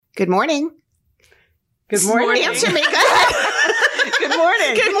Good morning. Good morning. Answer me. Good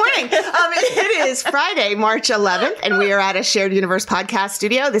morning. Good morning. It is Friday, March 11th, and we are at a Shared Universe podcast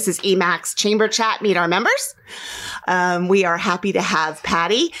studio. This is EMAC's Chamber Chat. Meet our members. We are happy to have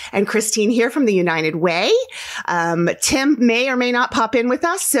Patty and Christine here from the United Way. Tim may or may not pop in with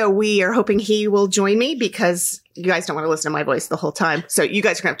us, so we are hoping he will join me because you guys don't want to listen to my voice the whole time. So you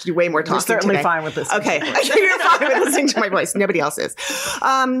guys are going to have to do way more talking today. We're certainly fine with this. Okay. You're fine with listening to my voice. Nobody else is.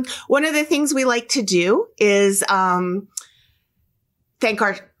 One of the things we like to do is thank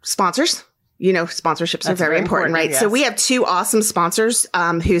our sponsors. You know, sponsorships are very important, right? Yes. So we have two awesome sponsors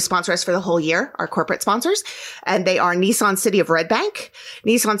who sponsor us for the whole year, our corporate sponsors, and they are Nissan City of Red Bank.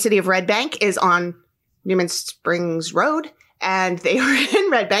 Nissan City of Red Bank is on Newman Springs Road, and they are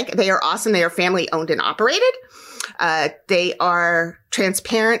in Red Bank. They are awesome. They are family owned and operated. They are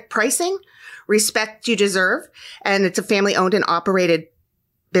transparent pricing, respect you deserve, and it's a family owned and operated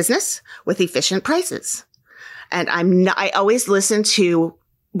business with efficient prices. And I always listen to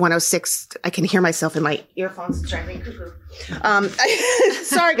 106. I can hear myself in my earphones. It's driving me cuckoo.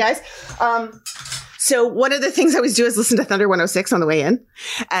 Sorry, guys. So one of the things I always do is listen to Thunder 106 on the way in.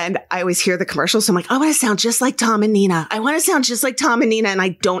 And I always hear the commercials. So I'm like, I want to sound just like Tom and Nina. I want to sound just like Tom and Nina. And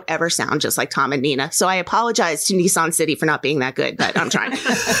I don't ever sound just like Tom and Nina. So I apologize to Nissan City for not being that good, but I'm trying.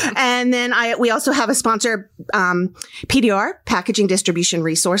 And then we also have a sponsor, PDR, Packaging Distribution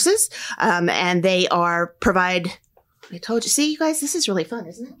Resources. And they provide... I told you. See, you guys, this is really fun,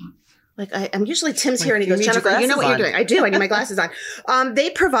 isn't it? Like, I'm usually Tim's here and he goes, Jennifer, you know what you're doing. I do. I need my glasses on. They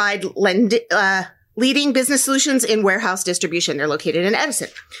provide leading business solutions in warehouse distribution. They're located in Edison.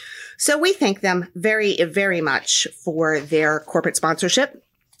 So we thank them very, very much for their corporate sponsorship.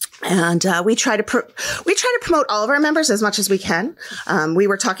 And we try to promote all of our members as much as we can. We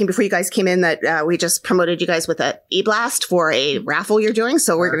were talking before you guys came in that we just promoted you guys with an e-blast for a raffle you're doing.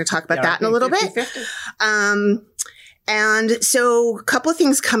 So we're going to talk about that in a little bit. And so a couple of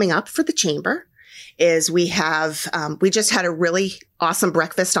things coming up for the chamber is we just had a really awesome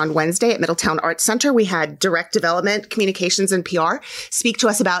breakfast on Wednesday at Middletown Arts Center. We had direct development, communications, and PR speak to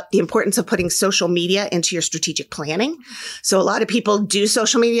us about the importance of putting social media into your strategic planning. So a lot of people do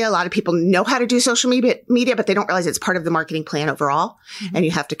social media. A lot of people know how to do social media, but they don't realize it's part of the marketing plan overall. Mm-hmm. And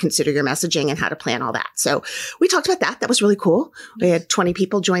you have to consider your messaging and how to plan all that. So we talked about that. That was really cool. We had 20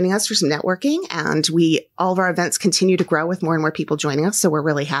 people joining us for some networking, and all of our events continue to grow with more and more people joining us. So we're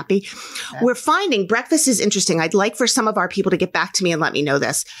really happy. Okay. We're finding breakfast is interesting. I'd like for some of our people to get back to me and let me know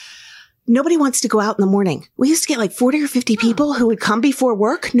this. Nobody wants to go out in the morning. We used to get like 40 or 50 people who would come before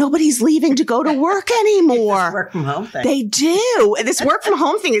work. Nobody's leaving to go to work anymore. Work from home thing. They do. And this work from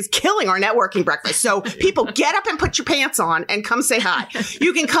home thing is killing our networking breakfast. So people get up and put your pants on and come say hi.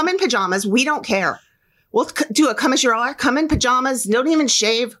 You can come in pajamas. We don't care. We'll do a come as you are, come in pajamas, don't even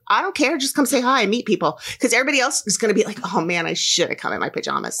shave. I don't care. Just come say hi and meet people. Because everybody else is going to be like, oh man, I should have come in my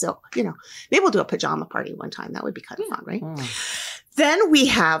pajamas. So, maybe we'll do a pajama party one time. That would be kind of fun, right? Mm. Then we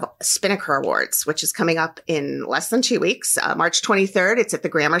have Spinnaker Awards, which is coming up in less than 2 weeks. March 23rd, it's at the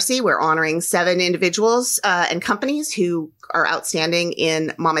Gramercy. We're honoring 7 individuals and companies who are outstanding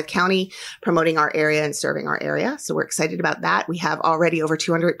in Monmouth County, promoting our area and serving our area. So we're excited about that. We have already over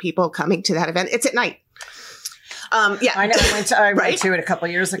 200 people coming to that event. It's at night. Yeah, I know. I went to it a couple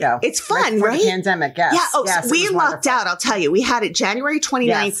of years ago. It's fun, right? The pandemic, yes. Yeah. Oh, yes, so we lucked out. I'll tell you. We had it January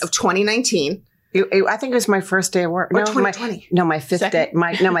 29th of 2019. I think it was my first day of work. Or 2020. My fifth day.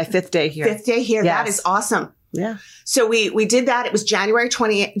 My fifth day here. Fifth day here. Yes. That is awesome. Yeah. So we did that. It was January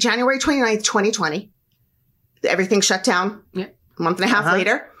 29th, 2020. Everything shut down. Yeah. A month and a half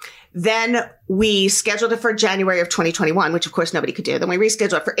later. Then we scheduled it for January of 2021, which of course nobody could do. Then we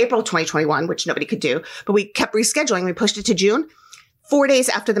rescheduled it for April 2021, which nobody could do. But we kept rescheduling. We pushed it to June, 4 days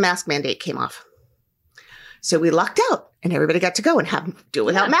after the mask mandate came off. So we lucked out and everybody got to go and do it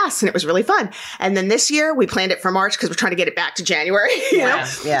without masks. And it was really fun. And then this year we planned it for March because we're trying to get it back to January, you know?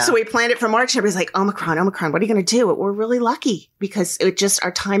 Yeah. So we planned it for March and everybody's like, Omicron, what are you going to do? But we're really lucky because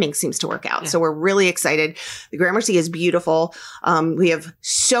our timing seems to work out. Yeah. So we're really excited. The Gramercy is beautiful. We have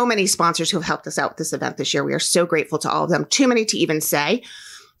so many sponsors who have helped us out with this event this year. We are so grateful to all of them. Too many to even say,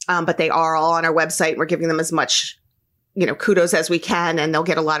 but they are all on our website. We're giving them as much kudos as we can, and they'll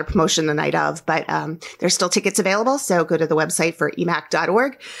get a lot of promotion the night of, but there's still tickets available. So go to the website for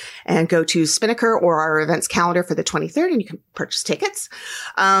emac.org and go to Spinnaker or our events calendar for the 23rd and you can purchase tickets.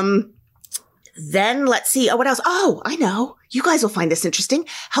 Then let's see. Oh, what else? Oh, I know. You guys will find this interesting.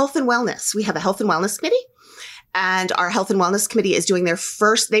 Health and wellness. We have a health and wellness committee, and our health and wellness committee is doing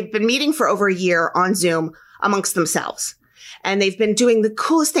they've been meeting for over a year on Zoom amongst themselves. And they've been doing the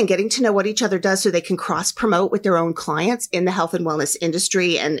coolest thing, getting to know what each other does so they can cross promote with their own clients in the health and wellness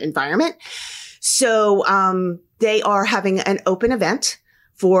industry and environment. So, they are having an open event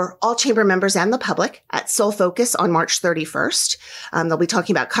for all chamber members and the public at Soul Focus on March 31st. They'll be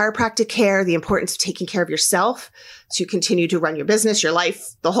talking about chiropractic care, the importance of taking care of yourself to continue to run your business, your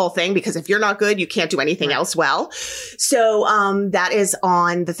life, the whole thing, because if you're not good, you can't do anything else well. So that is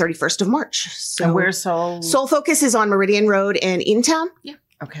on the 31st of March. So and where's Soul? Soul Focus is on Meridian Road in Eatontown. Yeah.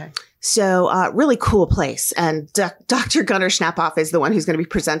 Okay. So really cool place. And Dr. Gunnar Schnapoff is the one who's going to be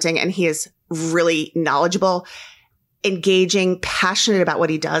presenting, and he is really knowledgeable, engaging, passionate about what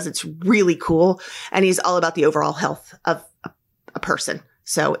he does. It's really cool. And he's all about the overall health of a person.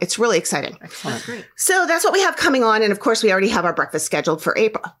 So it's really exciting. Excellent. Great. So that's what we have coming on. And of course, we already have our breakfast scheduled for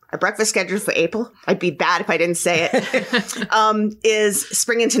April. Our breakfast scheduled for April, I'd be bad if I didn't say it, is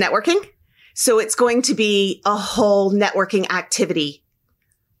Spring Into Networking. So it's going to be a whole networking activity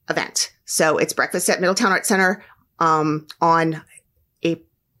event. So it's breakfast at Middletown Arts Center on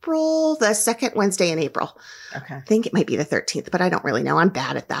April, the second Wednesday in April. Okay. I think it might be the 13th, but I don't really know. I'm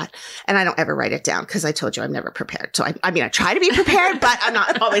bad at that. And I don't ever write it down because I told you I'm never prepared. So I try to be prepared, but I'm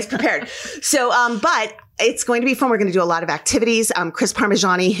not always prepared. So, but it's going to be fun. We're going to do a lot of activities. Chris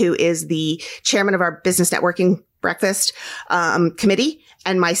Parmigiani, who is the chairman of our business networking breakfast committee,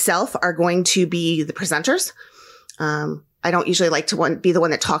 and myself are going to be the presenters. I don't usually like to be the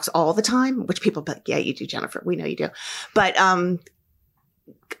one that talks all the time, which people, but yeah, you do, Jennifer. We know you do. But,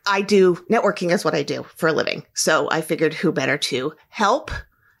 I do networking is what I do for a living. So I figured who better to help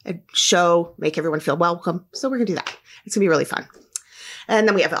and make everyone feel welcome. So we're going to do that. It's going to be really fun. And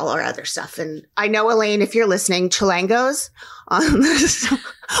then we have all our other stuff. And I know, Elaine, if you're listening, Chilangos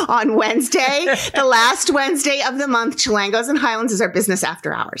on Wednesday, the last Wednesday of the month, Chilangos and Highlands is our business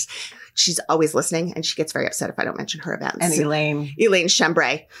after hours. She's always listening, and she gets very upset if I don't mention her events. And Elaine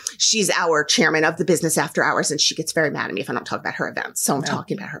Chembray, she's our chairman of the business after hours, and she gets very mad at me if I don't talk about her events. So I'm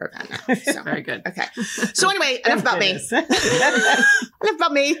talking about her event now. So. Very good. Okay. So anyway, enough about me. Enough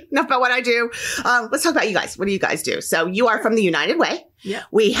about me. Enough about what I do. Let's talk about you guys. What do you guys do? So you are from the United Way. Yeah.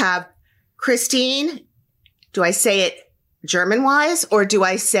 We have Christine. Do I say it German-wise, or do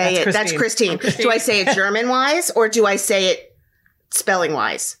I say That's Christine. Do I say it German-wise, or do I say it spelling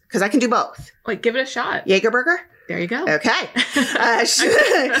wise? Because I can do both. Like, give it a shot. Jagerberger? There you go. Okay.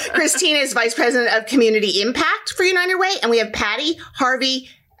 Christine is Vice President of Community Impact for United Way. And we have Patty Harvey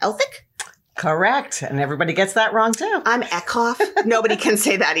Elphick. Correct. And everybody gets that wrong too. I'm Eckhoff. Nobody can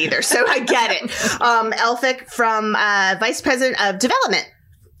say that either. So I get it. Elphick from Vice President of Development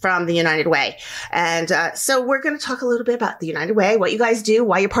from the United Way. And so we're going to talk a little bit about the United Way, what you guys do,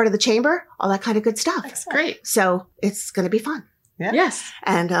 why you're part of the chamber, all that kind of good stuff. That's great. So it's going to be fun. Yeah. Yes.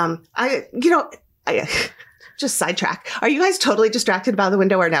 And I just sidetrack. Are you guys totally distracted by the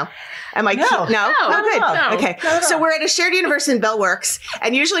window or no? Am I? No. No? Oh, good. No. Okay. So we're at a shared universe in Bellworks,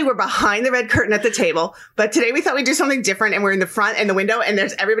 and usually we're behind the red curtain at the table. But today we thought we'd do something different, and we're in the front and the window, and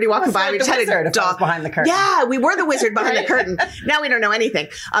there's everybody walking by. We just had a dog behind the curtain. Yeah, we were the wizard behind the curtain. Now we don't know anything.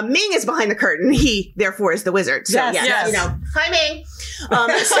 Ming is behind the curtain. He, therefore, is the wizard. So yes. You know, hi Ming.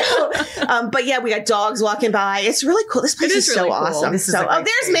 But yeah, we got dogs walking by. It's really cool. This place is really so cool. awesome. This is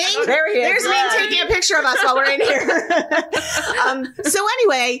there's Ming. There he is. There's Ming taking a picture of us while we're in here. So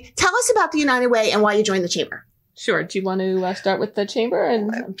anyway, tell us about the United Way and why you joined the chamber. Sure. Do you want to start with the chamber?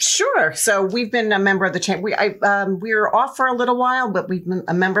 And Sure. So we've been a member of the chamber. We were off for a little while, but we've been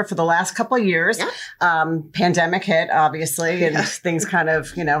a member for the last couple of years. Yeah. Pandemic hit, obviously, and things kind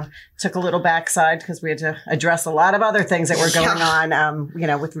of, took a little backside because we had to address a lot of other things that were going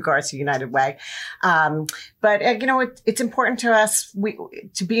on, with regards to United Way. But it's important to us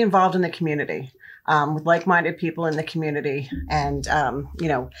to be involved in the community. With like-minded people in the community, and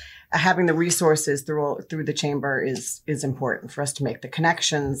having the resources through the chamber is important for us to make the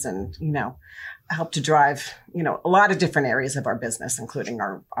connections and help to drive a lot of different areas of our business, including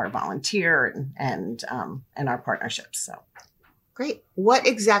our volunteer and our partnerships. So great. What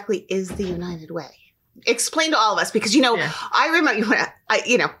exactly is the United Way? Explain to all of us, because I remember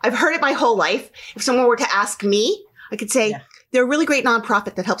I've heard it my whole life. If someone were to ask me, I could say. Yeah. They're a really great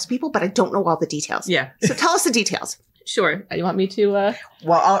nonprofit that helps people, but I don't know all the details. Yeah. So tell us the details. Sure. You want me to?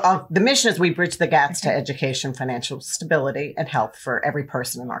 Well, the mission is we bridge the gaps to education, financial stability, and health for every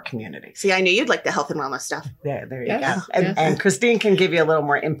person in our community. See, I knew you'd like the health and wellness stuff. There you go. And Christine can give you a little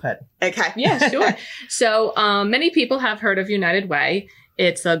more input. Okay. Yeah, sure. So many people have heard of United Way.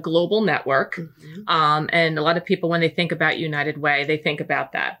 It's a global network. Mm-hmm. And a lot of people, when they think about United Way, they think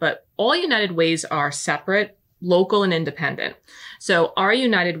about that. But all United Ways are separate local and independent. So our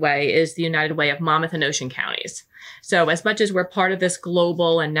United Way is the United Way of Monmouth and Ocean counties. So as much as we're part of this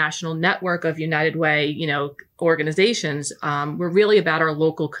global and national network of United Way, organizations, we're really about our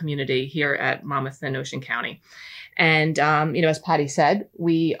local community here at Monmouth and Ocean County. And, as Patty said,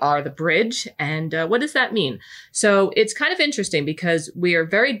 we are the bridge. And what does that mean? So it's kind of interesting because we are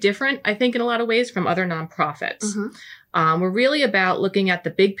very different, I think, in a lot of ways from other nonprofits. We're really about looking at the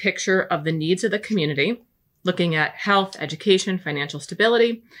big picture of the needs of the community, looking at health, education, financial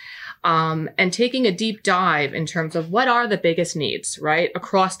stability, and taking a deep dive in terms of what are the biggest needs, right,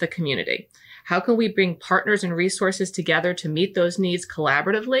 across the community. How can we bring partners and resources together to meet those needs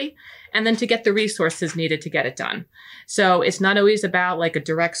collaboratively and then to get the resources needed to get it done? So it's not always about like a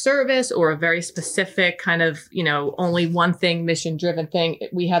direct service or a very specific kind of, only one thing, mission driven thing.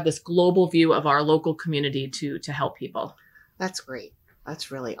 We have this global view of our local community to help people. That's great.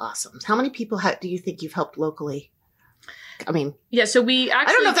 That's really awesome. How many people do you think you've helped locally? Yeah, so we actually,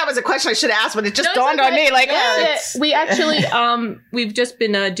 I don't know if that was a question I should have asked, but it just dawned on me. We actually, we've just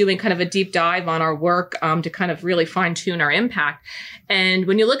been doing kind of a deep dive on our work to kind of really fine tune our impact. And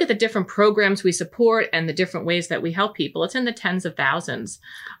when you look at the different programs we support and the different ways that we help people, it's in the tens of thousands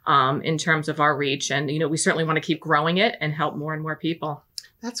in terms of our reach. And, we certainly want to keep growing it and help more and more people.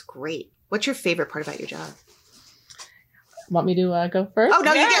 That's great. What's your favorite part about your job? Want me to go first? Oh,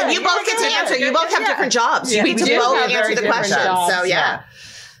 no, you both get to answer. You both have different jobs. You need to both answer the question. So, yeah.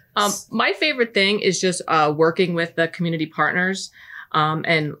 My favorite thing is just working with the community partners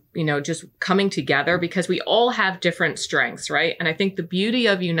and, just coming together because we all have different strengths, right? And I think the beauty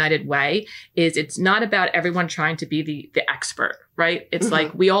of United Way is it's not about everyone trying to be the expert, right? It's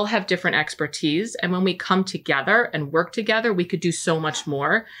like we all have different expertise. And when we come together and work together, we could do so much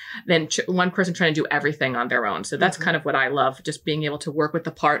more than one person trying to do everything on their own. So that's kind of what I love, just being able to work with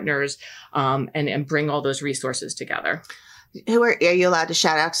the partners and bring all those resources together. Are you allowed to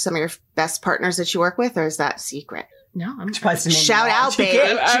shout out to some of your best partners that you work with, or is that secret? No, I'm shout out,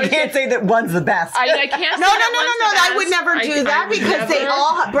 babe. She can't say that one's the best. I can't. No. I would never do that because they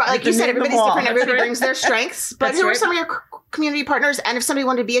all, like you said, everybody's different. Everybody brings their strengths. But who are some of your community partners? And if somebody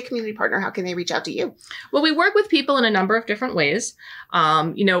wanted to be a community partner, how can they reach out to you? Well, we work with people in a number of different ways.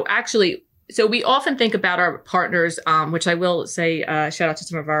 Actually. So we often think about our partners, which I will say, shout out to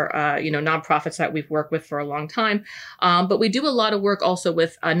some of our, nonprofits that we've worked with for a long time. But we do a lot of work also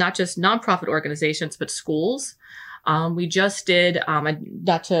with not just nonprofit organizations, but schools. We just did,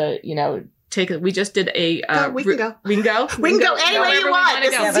 we just did a, we can go. We can go? We can go anywhere you want.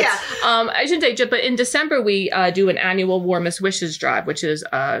 I shouldn't say, but in December, we do an annual Warmest Wishes drive, which is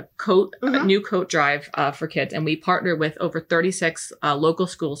a new coat drive for kids. And we partner with over 36 local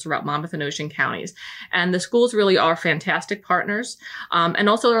schools throughout Monmouth and Ocean counties. And the schools really are fantastic partners. And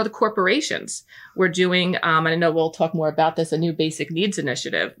also are the corporations. We're doing, and I know we'll talk more about this, a new basic needs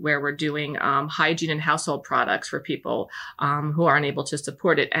initiative where we're doing hygiene and household products for people who aren't able to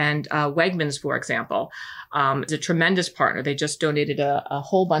support it. And Wegmans, for example, is a tremendous partner. They just donated a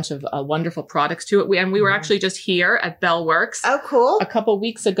whole bunch of wonderful products to it. And we were actually just here at Bell Works. Oh, cool. A couple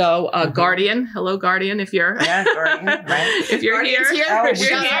weeks ago. Guardian. Hello, Guardian, if you're Guardian, right. if you're Guardian's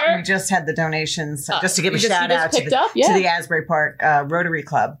here. We just had the donations, just to give a shout out to the Asbury Park Rotary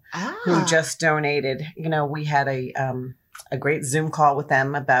Club, who just donated. We had a great Zoom call with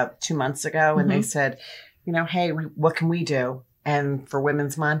them about 2 months ago, and they said, hey, what can we do? And for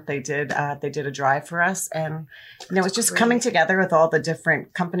Women's Month, they did a drive for us, and it's just coming together with all the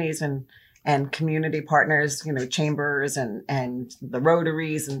different companies and community partners, chambers and the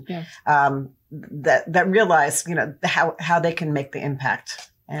Rotaries, and that realize how they can make the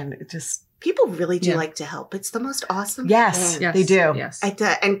impact, and it just. People really do like to help. It's the most awesome thing. Yes, they do. Yes.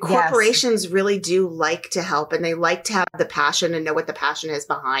 And corporations really do like to help, and they like to have the passion and know what the passion is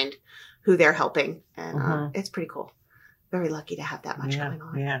behind who they're helping. And it's pretty cool. Very lucky to have that much going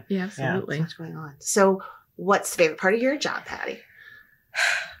on. Yeah, absolutely. So much going on. So what's the favorite part of your job, Patty?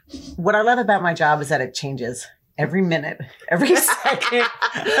 What I love about my job is that it changes every minute, every second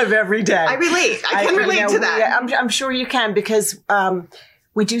of every day. I relate. I can relate to that. I'm sure you can, because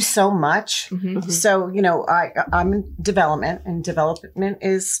we do so much. So, I'm in development, and development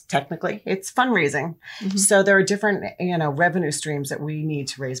is technically, it's fundraising. So there are different, revenue streams that we need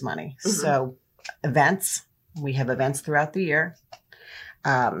to raise money. So events, we have events throughout the year.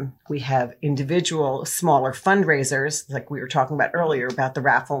 We have individual smaller fundraisers, like we were talking about earlier about the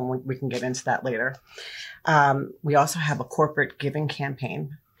raffle, and we can get into that later. We also have a corporate giving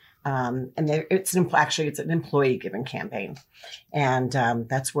campaign. And it's an employee giving campaign. And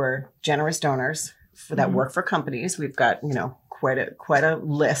that's where generous donors that work for companies. We've got, quite a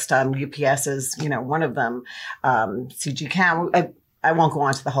list. UPS is, one of them. CG Cam. I won't go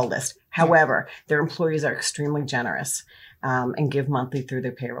on to the whole list. However, their employees are extremely generous. And give monthly through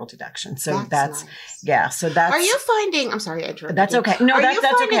their payroll deduction. So that's nice. Yeah. So that's. Are you finding? I'm sorry, I interrupted. That's okay. No, are that's you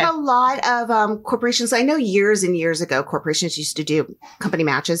finding okay. a lot of corporations? I know years and years ago, corporations used to do company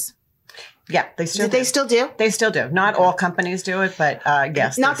matches. Yeah, they still. They still do. They still do. Not all companies do it, but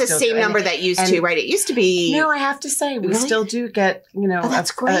yes, not the same number that used to. Right? It used to be. No, I have to say we still do get. Oh, that's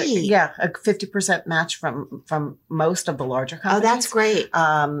great. A 50% match from most of the larger companies. Oh, that's great.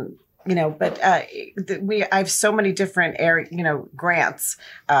 But I have so many different grants,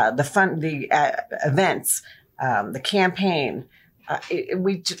 the events, the campaign.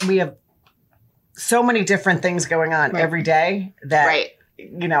 We have so many different things going on every day that,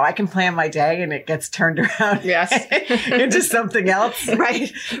 I can plan my day and it gets turned around into something else.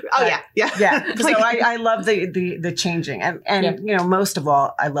 Right. Oh yeah. So I love the changing and most of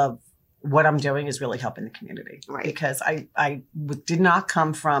all, I love what I'm doing is really helping the community, because I did not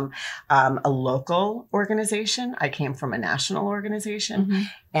come from a local organization. I came from a national organization,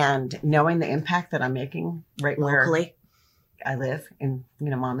 and knowing the impact that I'm making locally, where I live in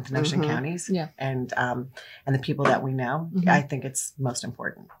Monmouth and Ocean counties, and the people that we know, I think it's most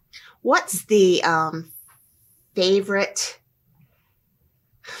important. What's the favorite?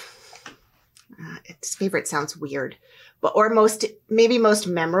 Favorite sounds weird, but or most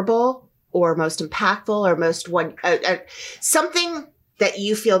memorable, or most impactful, or most something that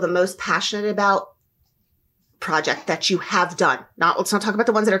you feel the most passionate about project that you have done. Let's not talk about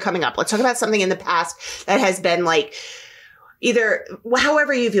the ones that are coming up. Let's talk about something in the past that has been either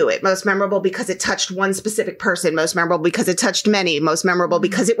however you view it, most memorable because it touched one specific person, most memorable because it touched many, most memorable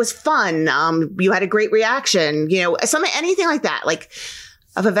because it was fun. You had a great reaction, anything like that,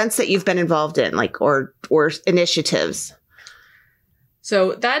 of events that you've been involved in, or initiatives.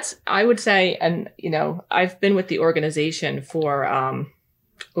 So I would say, and, I've been with the organization for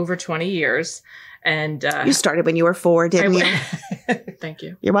over 20 years. And you started when you were 4, didn't you? Thank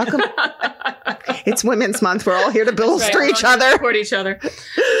you. You're welcome. It's Women's Month. We're all here to bolster each other. Support each other.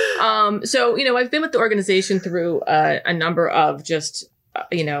 So, I've been with the organization through a number of just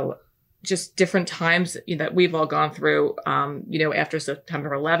different times that we've all gone through. After September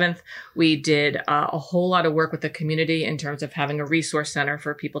 11th, we did a whole lot of work with the community in terms of having a resource center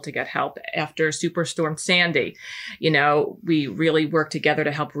for people to get help. After Superstorm Sandy, we really worked together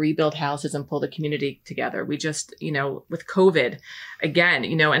to help rebuild houses and pull the community together. We just, with COVID again,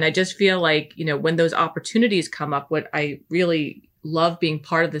 and I just feel like, when those opportunities come up, what I really love being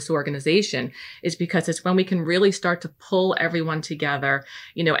part of this organization is because it's when we can really start to pull everyone together,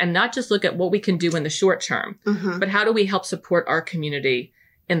 and not just look at what we can do in the short term, but how do we help support our community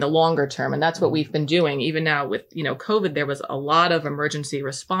in the longer term? And that's what we've been doing. Even now with, COVID, there was a lot of emergency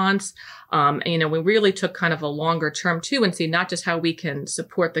response. We really took kind of a longer term too, and see not just how we can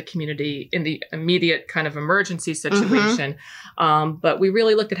support the community in the immediate kind of emergency situation, but we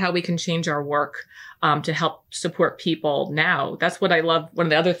really looked at how we can change our work to help support people now. That's what I love. One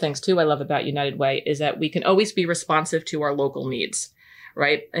of the other things too I love about United Way is that we can always be responsive to our local needs,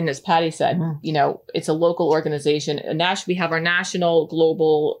 right? And as Patty said, it's a local organization. We have our national,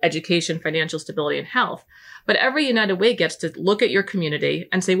 global education, financial stability, and health. But every United Way gets to look at your community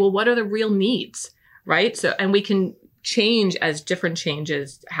and say, well, what are the real needs, right? So, and we can change as different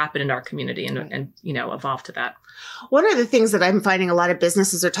changes happen in our community and evolve to that. One of the things that I'm finding a lot of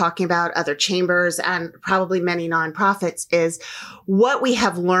businesses are talking about, other chambers and probably many nonprofits, is what we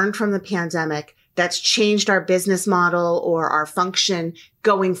have learned from the pandemic that's changed our business model or our function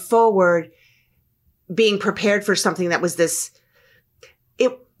going forward, being prepared for something that was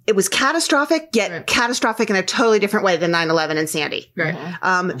it was catastrophic, yet catastrophic in a totally different way than 9/11 and Sandy.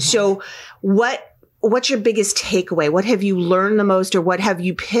 Right. So what's your biggest takeaway? What have you learned the most, or what have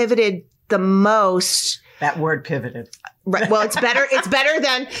you pivoted the most? That word pivoted. Right. Well, it's better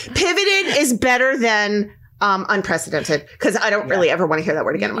than pivoted is better than unprecedented, because I don't really ever want to hear that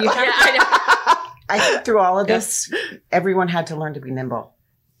word again in my life. I think through all of this, everyone had to learn to be nimble.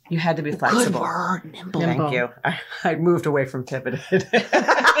 You had to be flexible. Good word, nimble. Thank you. I moved away from pivoted.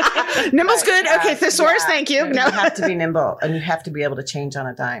 Nimble's good. Okay, thesaurus, thank you. No. You have to be nimble, and you have to be able to change on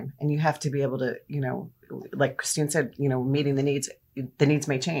a dime, and you have to be able to, like Christine said, meeting the needs. The needs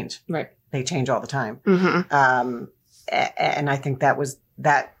may change. Right. They change all the time. And I think that was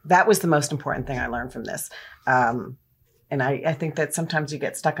the most important thing I learned from this. And I think that sometimes you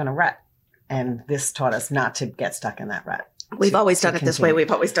get stuck in a rut, and this taught us not to get stuck in that rut. We've always done it this way.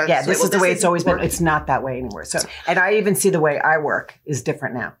 We've always done it this way. This is the way it's always been. It's not that way anymore. So, and I even see the way I work is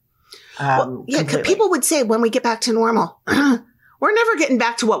different now. People would say when we get back to normal, we're never getting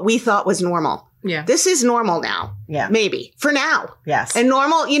back to what we thought was normal. Yeah. This is normal now. Yeah. Maybe for now. Yes. And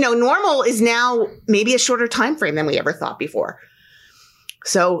normal is now maybe a shorter time frame than we ever thought before.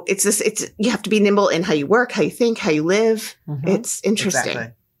 So you have to be nimble in how you work, how you think, how you live. Mm-hmm. It's interesting.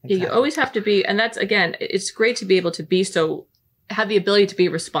 Exactly. Yeah, you always have to be, and that's, again, it's great to be able to have the ability to be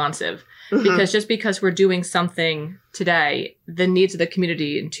responsive. Mm-hmm. Because just because we're doing something today, the needs of the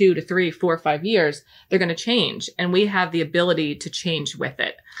community in 2 to 3, 4, 5 years, they're going to change. And we have the ability to change with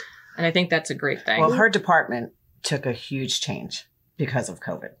it. And I think that's a great thing. Well, her department took a huge change because of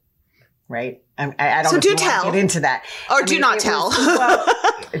COVID, right? I don't know if you want to get into that. Or do not tell.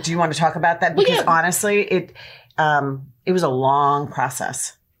 Do you want to talk about that? Because honestly, it was a long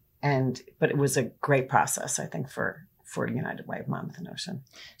process. But it was a great process, I think, for United Way of Monmouth and Ocean.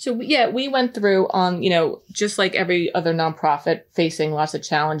 So we went through just like every other nonprofit, facing lots of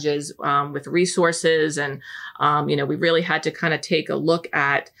challenges with resources, and we really had to kind of take a look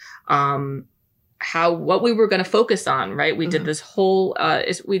at what we were going to focus on, right? We did this whole,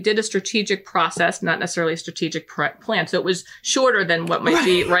 we did a strategic process, not necessarily a strategic plan. So it was shorter than what might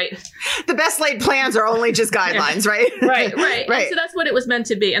be, right? The best laid plans are only just guidelines, right? Right. And so that's what it was meant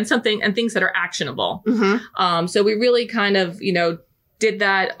to be, and things that are actionable. Mm-hmm. So we really kind of, did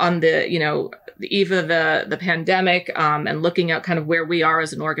that on the eve of the pandemic, and looking at kind of where we are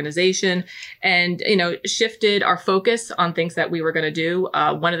as an organization, and, shifted our focus on things that we were going to do.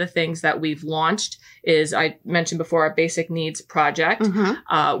 One of the things that we've launched is, I mentioned before, our Basic Needs Project,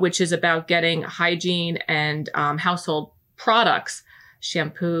 which is about getting hygiene and household products,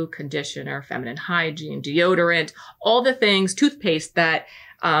 shampoo, conditioner, feminine hygiene, deodorant, all the things, toothpaste that,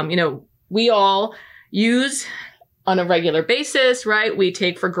 we all use on a regular basis, right? We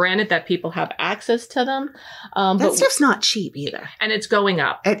take for granted that people have access to them. That stuff's not cheap either. And it's going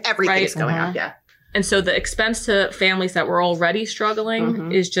up. And everything's going up, yeah. And so the expense to families that were already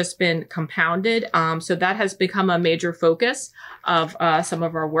struggling is just been compounded. So that has become a major focus of some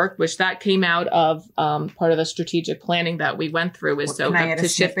of our work, which that came out of part of the strategic planning that we went through, is to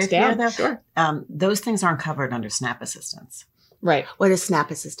shift down. Here, sure. Those things aren't covered under SNAP assistance. Right. What is SNAP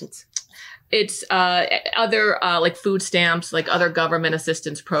assistance? It's other like food stamps, like other government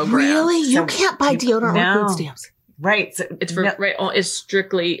assistance programs. Really? You can't buy deodorant or food stamps. Right. So it's it's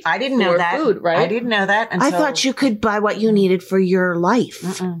strictly I didn't know that. Food, right? I didn't know that. I thought you could buy what you needed for your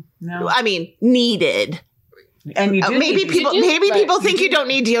life. No. I mean, needed. And you do people think you don't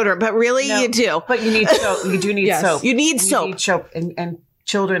need deodorant, but really you do. But you need soap. You do need soap. You need soap. You need soap. And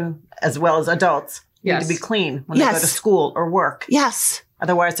children, as well as adults, need to be clean when they go to school or work. Yes.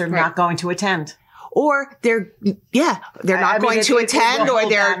 Otherwise, they're not going to attend. Or they're not going to attend, or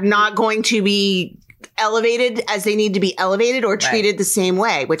they're not going to be elevated as they need to be elevated, or treated the same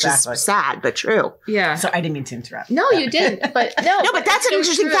way, which is sad, but true. Yeah. So I didn't mean to interrupt. No, you didn't. But but that's an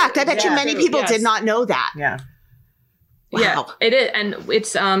interesting fact. I bet you many people did not know that. Yeah. Wow. Yeah, it is. And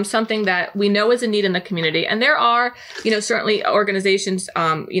it's something that we know is a need in the community. And there are, certainly organizations,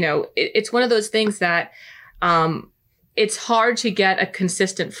 it's one of those things that, it's hard to get a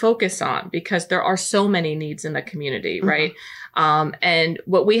consistent focus on, because there are so many needs in the community, right? And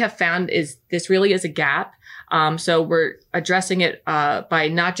what we have found is this really is a gap. So we're addressing it by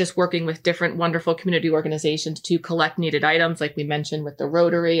not just working with different wonderful community organizations to collect needed items, like we mentioned with the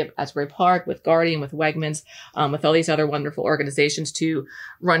Rotary of Asbury Park, with Guardian, with Wegmans, with all these other wonderful organizations to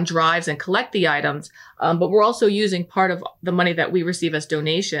run drives and collect the items. But we're also using part of the money that we receive as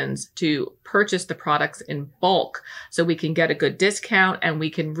donations to purchase the products in bulk, so we can get a good discount and we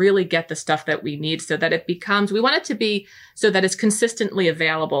can really get the stuff that we need, so that we want it to be so that it's consistently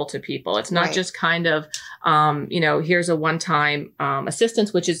available to people. It's not just kind of, here's a one-time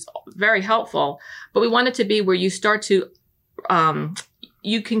assistance, which is very helpful, but we want it to be where you start to,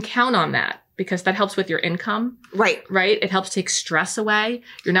 you can count on that, because that helps with your income. Right. It helps take stress away.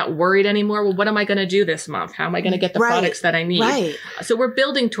 You're not worried anymore. Well, what am I going to do this month? How am I going to get the products that I need? Right. So we're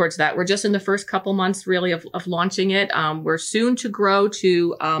building towards that. We're just in the first couple months really of launching it. We're soon to grow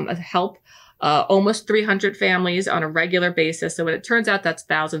to help almost 300 families on a regular basis. So when it turns out, that's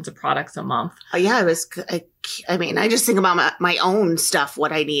thousands of products a month. I just think about my own stuff,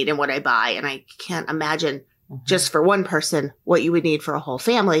 what I need and what I buy, and I can't imagine just for one person what you would need for a whole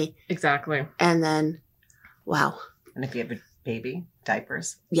family. Exactly. And then, wow. And if you have a baby,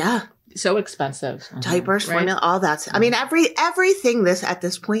 diapers. Yeah. So expensive. Diapers, formula, all that. I mean, everything at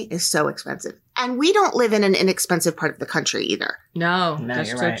this point is so expensive. And we don't live in an inexpensive part of the country either. No,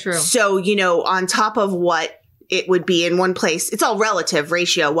 that's so true. So, on top of what it would be in one place, it's all relative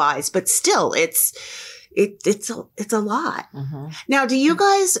ratio wise, but still it's a lot. Now,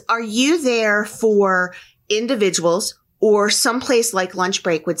 are you there for individuals or someplace like Lunch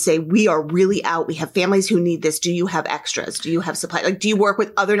Break would say, we are really out. We have families who need this. Do you have extras? Do you have supply? Like, do you work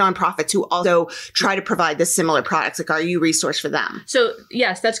with other nonprofits who also try to provide the similar products? Like, are you a resource for them? So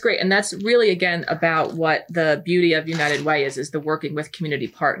yes, that's great. And that's really, again, about what the beauty of United Way is the working with community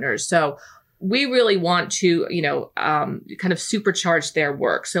partners. So we really want to, kind of supercharge their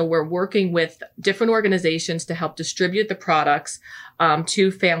work. So we're working with different organizations to help distribute the products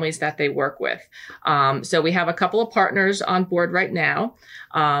to families that they work with. So we have a couple of partners on board right now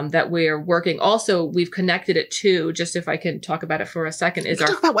that we're working. Also, we've connected it to, just if I can talk about it for a second, is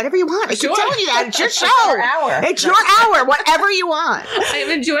talk about whatever you want. I keep telling you that. It's your show. It's your hour. Whatever you want.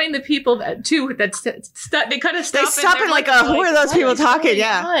 I'm enjoying the people that they kind of stop. They stop and like, who are those people talking?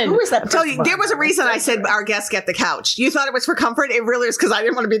 Yeah. Who is that? Tell you, there was a reason I said our guests get the couch. You thought it was for comfort. It really is because I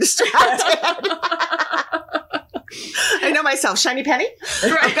didn't want to be distracted. I know myself. Shiny penny?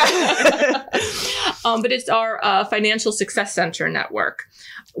 Right. But it's our Financial Success Center network,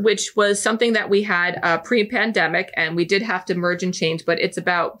 which was something that we had pre-pandemic, and we did have to merge and change, but it's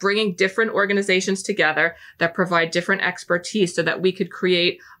about bringing different organizations together that provide different expertise so that we could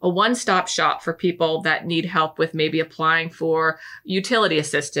create a one-stop shop for people that need help with maybe applying for utility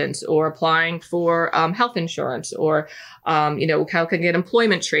assistance or applying for health insurance or, how can get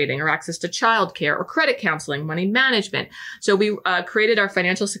employment training or access to childcare or credit counseling, money management. So we created our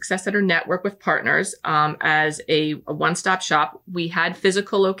Financial Success Center network with partners as a one-stop shop. We had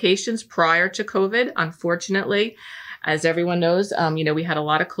physical locations prior to COVID. Unfortunately, as everyone knows, we had a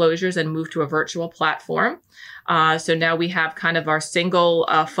lot of closures and moved to a virtual platform. So now we have kind of our single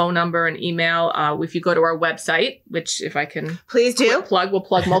phone number and email. If you go to our website, which if I can please do we'll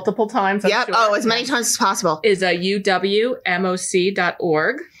plug multiple times. Yep. Sure. Oh, as many times as possible. Is uwmoc.org.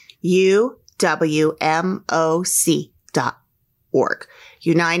 uwmoc.org.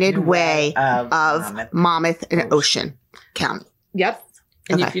 United Way of Monmouth and Ocean County. Yep.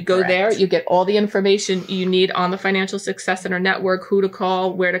 And if you go there, you get all the information you need on the Financial Success Center network, who to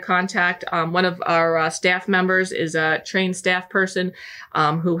call, where to contact. One of our staff members is a trained staff person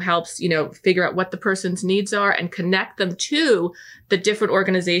who helps, figure out what the person's needs are and connect them to the different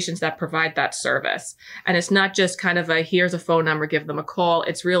organizations that provide that service. And it's not just kind of here's a phone number, give them a call.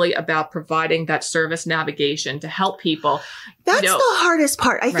 It's really about providing that service navigation to help people. That's the hardest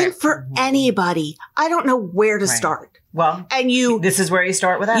part. I think for anybody, I don't know where to start. Well, and this is where you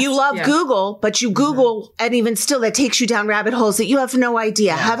start with us. You love Google, but you Google, and even still, that takes you down rabbit holes that you have no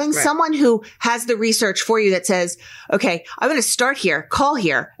idea. Having someone who has the research for you that says, okay, I'm going to start here, call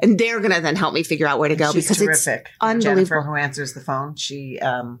here, and they're going to then help me figure out where to go. She's because terrific. It's unbelievable. Jennifer, who answers the phone, she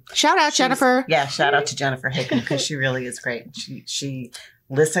shout out Jennifer. Yeah, shout out to Jennifer Hicken because she really is great. She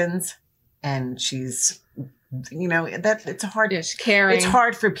listens, and she's it's hard. She's caring. It's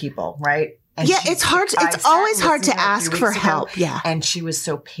hard for people, right? And it's hard. It's always hard to ask for help. Yeah. And she was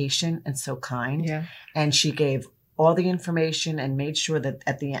so patient and so kind. Yeah. And she gave all the information and made sure that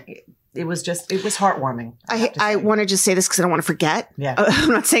at the end, it was heartwarming. I want to just say this because I don't want to forget. Yeah. I'm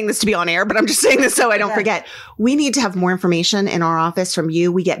not saying this to be on air, but I'm just saying this so I don't forget. We need to have more information in our office from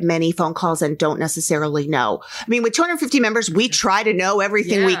you. We get many phone calls and don't necessarily know. I mean, with 250 members, we try to know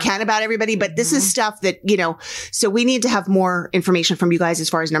everything we can about everybody, but this is stuff that, so we need to have more information from you guys as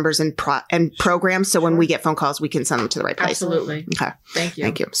far as numbers and programs. So when we get phone calls, we can send them to the right place. Absolutely. Okay.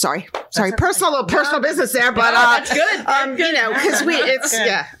 Thank you. Sorry. Personal business there, but that's good. Because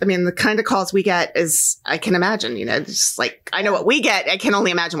I mean, the kind of calls we get is, I can imagine, just like, I know what we get. I can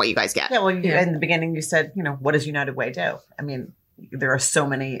only imagine what you guys get. Yeah. Well, in the beginning you said, what does United Way do? I mean, there are so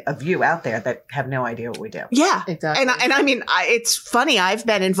many of you out there that have no idea what we do. Yeah. Exactly. And I mean, it's funny. I've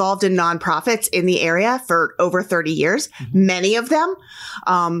been involved in nonprofits in the area for over 30 years. Mm-hmm. Many of them,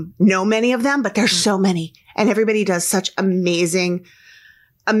 know many of them, but there's so many, and everybody does such amazing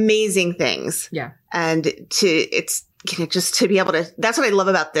things. Yeah. And just to be able to, that's what I love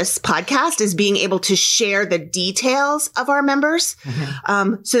about this podcast, is being able to share the details of our members,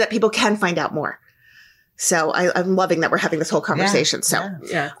 so that people can find out more. So I'm loving that we're having this whole conversation.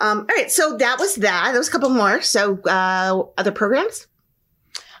 All right. So that was that. There was a couple more. So, other programs?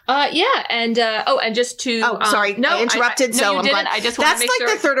 And just to... sorry. No, I interrupted. No, I'm glad. I just want to make sure.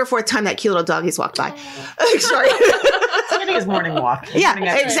 That's like the third or fourth time that cute little doggies walked by. Sorry. It's getting his morning walk.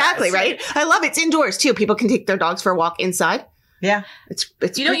 Yeah, exactly. Right. I love it. It's indoors too. People can take their dogs for a walk inside. Yeah. It's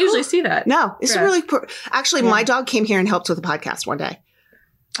you don't usually see that. No, it's really actually, my dog came here and helped with the podcast one day.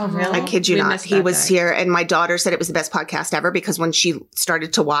 Oh, really? I kid you not. He was here, and my daughter said it was the best podcast ever because when she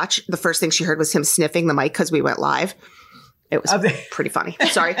started to watch, the first thing she heard was him sniffing the mic because we went live. It was pretty funny.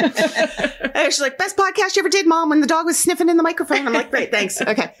 Sorry. And she's like, best podcast you ever did, Mom, when the dog was sniffing in the microphone. I'm like, great, thanks.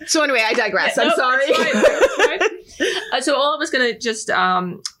 Okay. So anyway, I digress. I'm sorry. So all I was going to just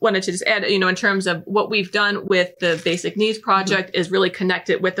wanted to just add, in terms of what we've done with the Basic Needs Project is really connect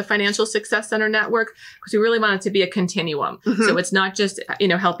it with the Financial Success Center network, because we really want it to be a continuum. So it's not just,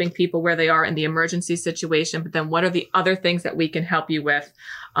 helping people where they are in the emergency situation, but then what are the other things that we can help you with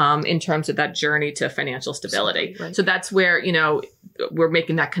in terms of that journey to financial stability. Right. So that's where, we're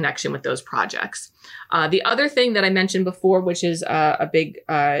making that connection with those projects. The other thing that I mentioned before, which is a big,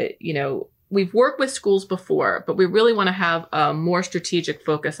 we've worked with schools before, but we really want to have a more strategic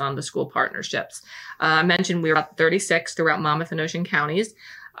focus on the school partnerships. I mentioned we were about 36 throughout Monmouth and Ocean counties.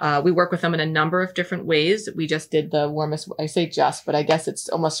 We work with them in a number of different ways. We just did the warmest, I say just, but I guess it's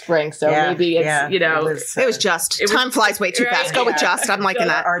almost spring. So maybe it's, it was just. Time flies way too fast. Go with just. I'm liking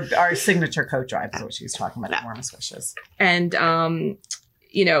that. Our signature coat drive is what she's talking about, warmest wishes. And,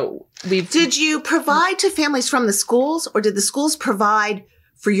 Did you provide to families from the schools, or did the schools provide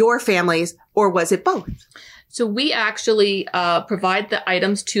for your families, or was it both? So we actually provide the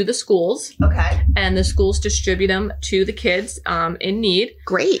items to the schools. Okay. And the schools distribute them to the kids in need.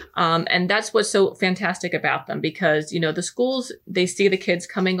 Great. And that's what's so fantastic about them, because, the schools, they see the kids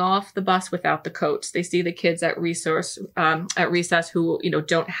coming off the bus without the coats. They see the kids at recess who,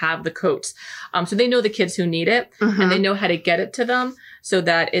 don't have the coats. So they know the kids who need it, and they know how to get it to them so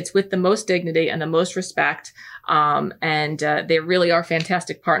that it's with the most dignity and the most respect. And they really are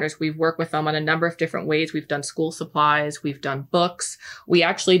fantastic partners. We've worked with them on a number of different ways. We've done school supplies. We've done books. We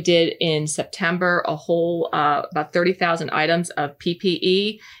actually did in September a whole, about 30,000 items of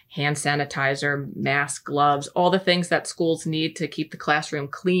PPE, hand sanitizer, mask, gloves, all the things that schools need to keep the classroom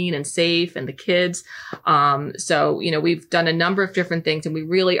clean and safe and the kids. So, we've done a number of different things, and we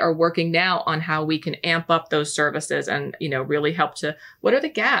really are working now on how we can amp up those services and, really help to, what are the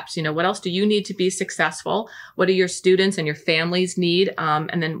gaps? What else do you need to be successful? What do your students and your families need?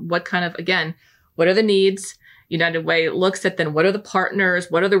 And then what kind of, again, what are the needs? United Way looks at then what are the partners?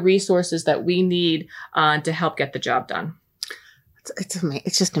 What are the resources that we need to help get the job done?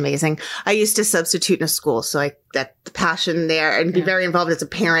 It's just amazing. I used to substitute in a school, so I got the passion there and be very involved as a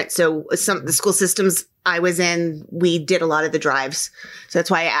parent. So the school systems I was in, we did a lot of the drives. So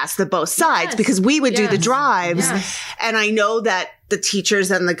that's why I asked the both sides, because we would do the drives. And I know that the teachers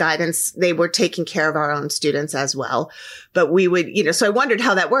and the guidance, they were taking care of our own students as well. But we would, so I wondered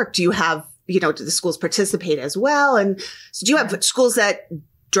how that worked. Do you have, do the schools participate as well? And so do you have schools that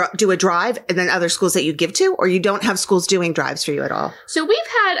do a drive and then other schools that you give to, or you don't have schools doing drives for you at all? So we've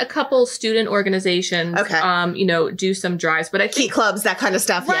had a couple student organizations, do some drives, but I think key clubs, that kind of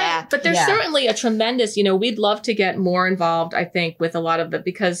stuff. Right, yeah. But there's certainly a tremendous, we'd love to get more involved, I think, with a lot of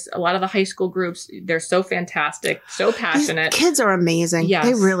because a lot of the high school groups, they're so fantastic, so passionate. These kids are amazing. Yes.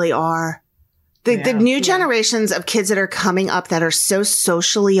 They really are. The new generations of kids that are coming up that are so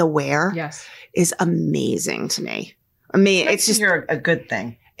socially aware is amazing to me. I mean, it's just a good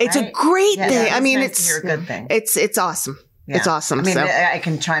thing. It's a great thing. I mean, it's a good thing. It's awesome. Yeah. It's awesome. I mean, I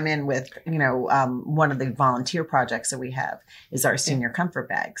can chime in with, one of the volunteer projects that we have is our senior comfort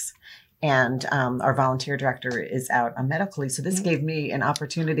bags. And our volunteer director is out on medical leave. So this gave me an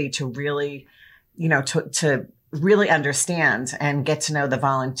opportunity to really, to really understand and get to know the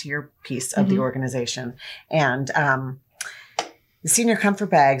volunteer piece of the organization. And the senior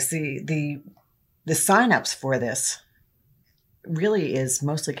comfort bags, the signups for this really is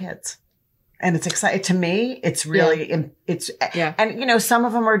mostly kids. And it's exciting to me. It's really, and some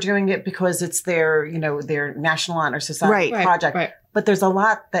of them are doing it because it's their National Honor Society project. Right. But there's a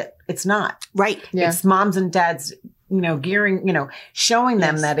lot that it's not. Right. Yeah. It's moms and dads, gearing, showing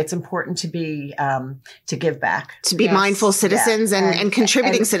them that it's important to be, to give back. To be mindful citizens and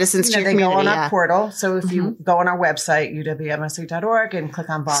contributing citizens to your community. They go on our portal. So if you go on our website, uwmsu.org, and click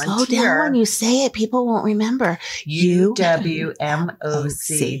on volunteer. Slow down when you say it. People won't remember. uwmoc.org.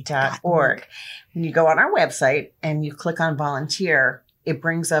 When you go on our website and you click on volunteer, it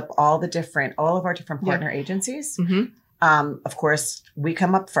brings up all of our different partner agencies. Of course, we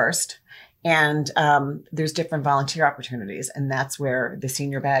come up first. And there's different volunteer opportunities, and that's where the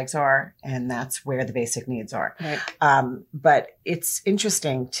senior bags are, and that's where the basic needs are. Right. But it's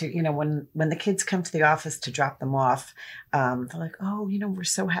interesting to, when the kids come to the office to drop them off, they're like, oh, we're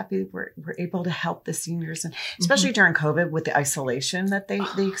so happy we're able to help the seniors, and especially during COVID with the isolation that they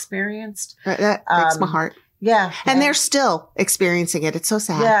experienced. That breaks my heart. Yeah. And they're still experiencing it. It's so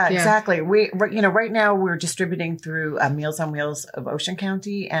sad. Yeah, exactly. Right now we're distributing through Meals on Wheels of Ocean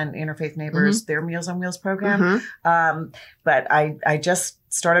County and Interfaith Neighbors, their Meals on Wheels program. But I just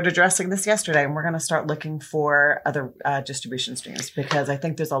started addressing this yesterday, and we're going to start looking for other distribution streams because I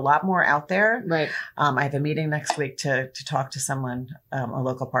think there's a lot more out there. Right. I have a meeting next week to talk to someone, a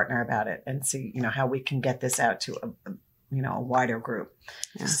local partner about it and see, how we can get this out to a wider group.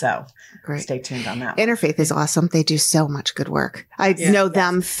 Yeah. So great. Stay tuned on that. Interfaith is awesome. They do so much good work. I know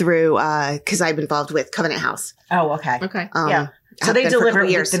them through, cause I'm involved with Covenant House. Oh, okay. Okay. Yeah. So they deliver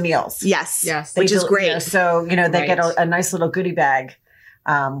the meals. Yes. Which is great. So, they get a nice little goodie bag,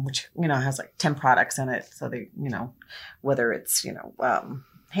 which, has like 10 products in it. So they, whether it's,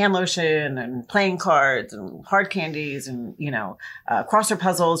 hand lotion and playing cards and hard candies and, crossword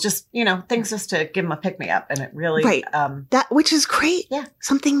puzzles, just, things just to give them a pick me up. And it really, which is great. Yeah.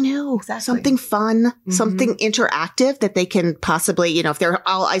 Something new, something fun, something interactive that they can possibly, if they're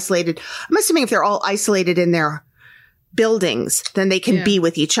all isolated, I'm assuming if they're all isolated in their buildings, then they can be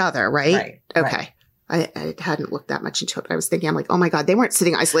with each other. Right. Okay. Right. I hadn't looked that much into it, but I was thinking, I'm like, oh my God, they weren't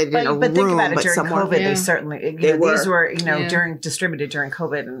sitting isolated in a room. But think about it, but during somewhere. COVID, they certainly, these were, distributed during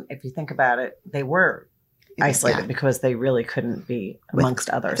COVID. And if you think about it, they were isolated because they really couldn't be amongst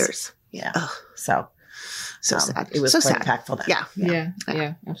others. Yeah. Ugh. So sad. It was quite impactful then.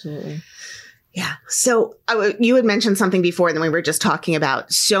 Yeah, absolutely. Yeah. So you had mentioned something before, and then we were just talking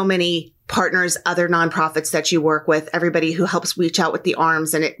about so many partners, other nonprofits that you work with, everybody who helps reach out with the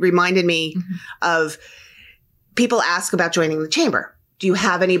arms. And it reminded me of people ask about joining the chamber. Do you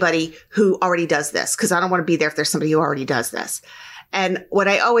have anybody who already does this? Because I don't want to be there if there's somebody who already does this. And what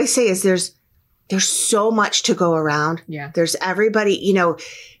I always say is there's so much to go around. Yeah. There's everybody,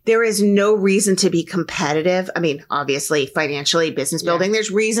 there is no reason to be competitive. I mean, obviously, financially, business building,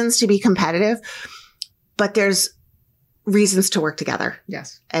 there's reasons to be competitive, but there's reasons to work together.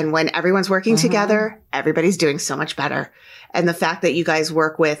 Yes. And when everyone's working together, everybody's doing so much better. And the fact that you guys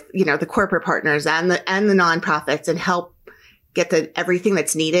work with, the corporate partners and the nonprofits and help get everything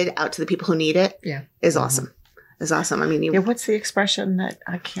that's needed out to the people who need it is awesome. Is awesome. I mean, what's the expression that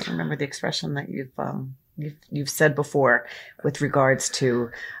I can't remember the expression that you've said before with regards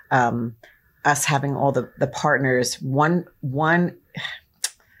to us having all the partners.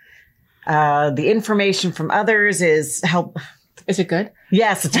 The information from others is help. Is it good?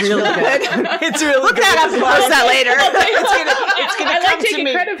 Yes, it's really good. It's really Look good. that up and post that later. It's going to come to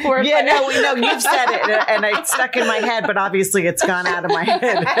me. Credit for it. Yeah, no, you've said it, and it's stuck in my head, but obviously it's gone out of my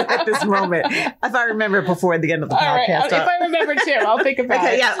head at this moment. If I remember before the end of the podcast. Right. If I remember too, I'll think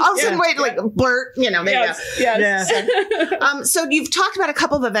about it. Yeah, all of a sudden, like blurt, maybe. Yes. So you've talked about a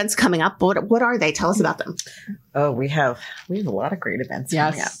couple of events coming up. What are they? Tell us about them. Oh, we have a lot of great events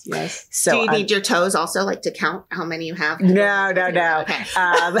coming up. Yes. So do you need your toes also, like to count how many you have? No. Okay.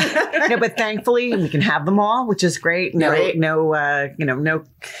 No, but thankfully we can have them all, which is great. No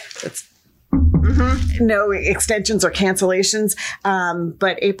extensions or cancellations.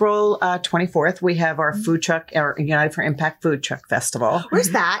 But April 24th, we have our food truck, our United for Impact Food Truck Festival. Where's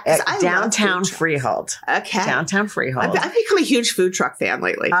that? Downtown Freehold. Okay. Downtown Freehold. I've become a huge food truck fan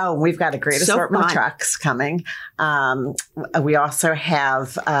lately. Oh, we've got a great assortment of trucks coming. We also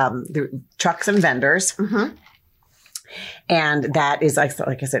have the trucks and vendors. And that is, like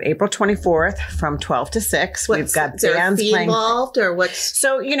I said, April 24th from 12 to 6. We've got bands playing. Involved or what's?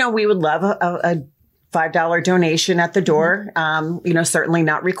 So, we would love a $5 donation at the door. Certainly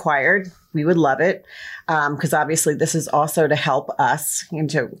not required. We would love it. Because obviously this is also to help us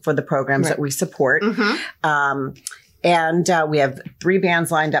for the programs that we support. And we have 3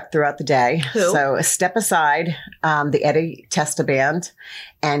 bands lined up throughout the day. Who? So Step Aside, the Eddie Testa Band,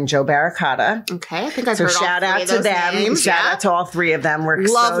 and Joe Barricata. Okay, I think I've heard shout all 3 out of to those them. names. Shout out to all 3 of them. We're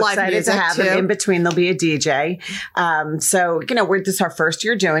Love so live excited music to have them. In between, there'll be a DJ. This is our first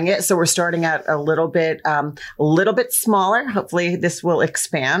year doing it, so we're starting out a little bit smaller. Hopefully, this will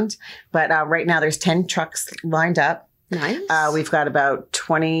expand. But right now, there's 10 trucks lined up. Nice. We've got about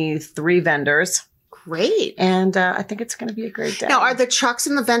 23 vendors. Great. And I think it's going to be a great day. Now, are the trucks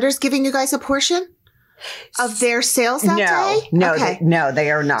and the vendors giving you guys a portion of their sales that day? No, they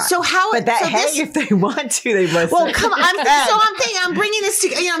are not. So how? But if they want to, they must. Well, come on. I'm bringing this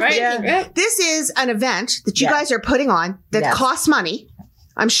together. I'm thinking this is an event that you guys are putting on that costs money.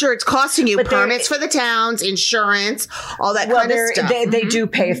 I'm sure it's costing you permits for the towns, insurance, all that kind of stuff. They do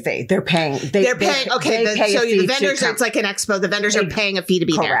pay a fee. They're paying. They're paying. Okay. The vendors, it's like an expo. The vendors are paying a fee to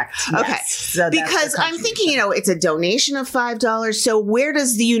be correct, there. yes. Okay. So because I'm thinking, it's a donation of $5. So where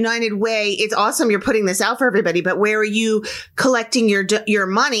does the United Way, it's awesome you're putting this out for everybody, but where are you collecting your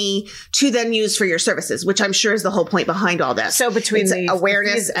money to then use for your services, which I'm sure is the whole point behind all this. So between the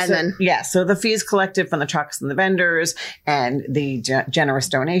awareness so the fees collected from the trucks and the vendors and the generous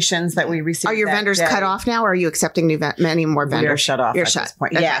donations that we receive. Are your vendors cut off now, or are you accepting many more vendors? We're shut off this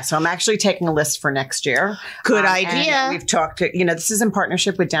point. Okay. Yeah. So I'm actually taking a list for next year. Good idea. We've talked to, this is in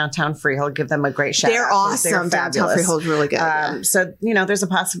partnership with Downtown Freehold. Give them a great shout out. They're awesome. Downtown Freehold's really good. So, there's a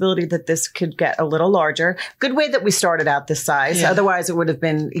possibility that this could get a little larger. Good way that we started out this size. Yeah. Otherwise it would have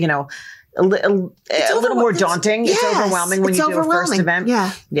been, a little more daunting. Yes, it's overwhelming when you do a first event.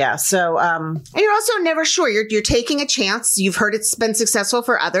 Yeah. Yeah. So, and you're also never sure. You're taking a chance. You've heard it's been successful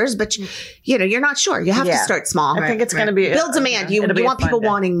for others, but you're not sure. You have to start small. I think it's going to be build demand. You want people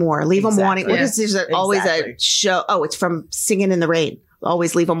wanting more. Leave them wanting. What is there's always a show? Oh, it's from Singing in the Rain.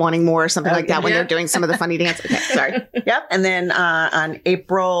 Always leave them wanting more or something like that when they're doing some of the funny dances. Okay, sorry. Yep. And then on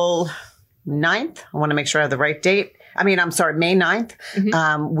April 9th, I want to make sure I have the right date. May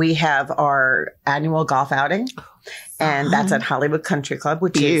 9th, we have our annual golf outing. And that's at Hollywood Country Club,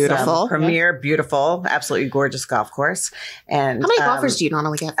 which is premier, beautiful, absolutely gorgeous golf course. And how many golfers do you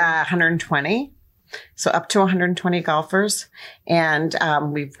normally get? 120. So up to 120 golfers. And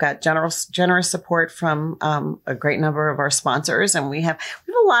we've got generous support from a great number of our sponsors. And we have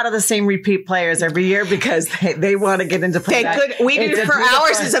a lot of the same repeat players every year because they want to get into play. We do for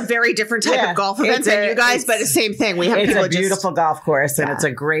ours is a very different type of golf event than you guys, but the same thing. We have people. It's a beautiful golf course and it's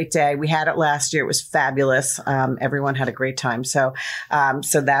a great day. We had it last year. It was fabulous. Everyone had a great time. So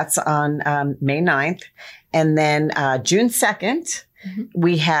that's on May 9th. And then June 2nd,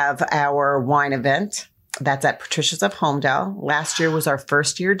 we have our wine event. That's at Patricia's of Homedale. Last year was our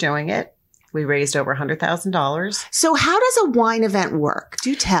first year doing it. We raised over $100,000. So how does a wine event work?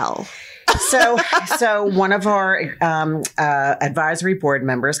 Do tell. So one of our advisory board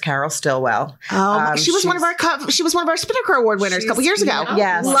members, Carol Stillwell. She was one of our Spinnaker Award winners a couple years ago.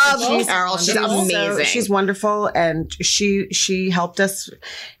 Yes, love Carol. She's amazing. She's wonderful, and she helped us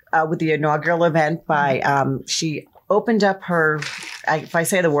with the inaugural event by she opened up her, if I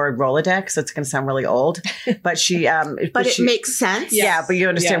say the word Rolodex, it's going to sound really old, but she, but it makes sense. Yes. Yeah. But you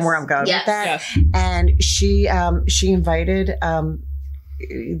understand where I'm going with that. Yes. And she invited,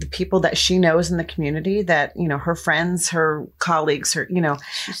 the people that she knows in the community that, her friends, her colleagues, and,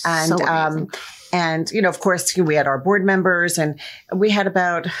 of course we had our board members and we had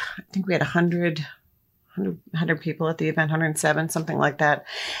about, I think we had 100 people at the event, 107, something like that.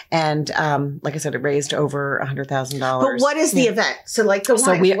 And like I said, it raised over $100,000. But what is the event? So like the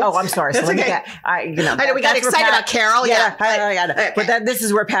wine. I'm sorry. So let me get, I know we got excited about Carol. Yeah. I got it. Okay. But this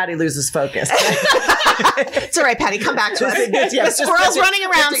is where Patty loses focus. It's all right, Patty. Come back to us. The squirrel's running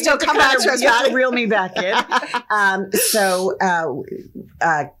around still. Come back to us, Patty. Reel me back in.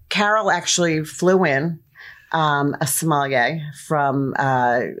 Carol actually flew in. A sommelier from,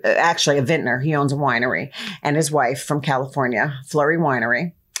 actually a vintner. He owns a winery, and his wife from California, Flurry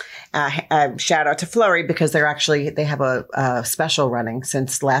Winery. Shout out to Flurry because they have a special running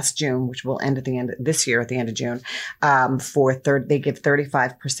since last June, which will end at the end of this year, at the end of June. They give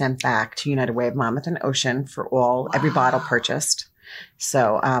 35% back to United Way of Monmouth and Ocean for every bottle purchased.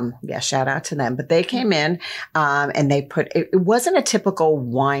 So, shout out to them. But they came in, and they it wasn't a typical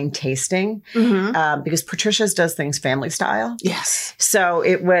wine tasting, because Patricia's does things family style. Yes. So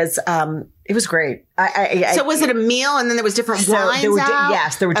it was great. So was it a meal and then there was different wines out?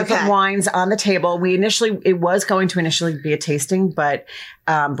 Yes, there were different wines on the table. It was going to initially be a tasting, but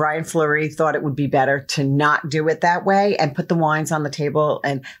Brian Fleury thought it would be better to not do it that way and put the wines on the table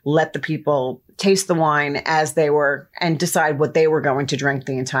and let the people taste the wine as they were and decide what they were going to drink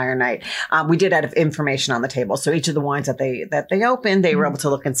the entire night. We did have information on the table. So each of the wines that they opened, they were able to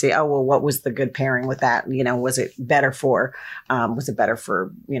look and see, what was the good pairing with that? Was it better for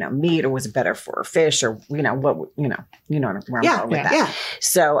meat, or was it better for fish, or where I'm going with that. Yeah.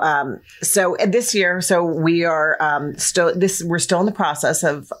 So this year, we are we're still in the process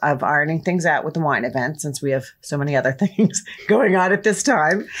of ironing things out with the wine event since we have so many other things going on at this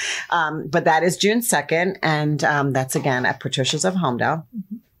time. But that is June 2nd, and that's again at Patricia's of Homedale.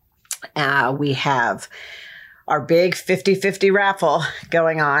 We have our big 50-50 raffle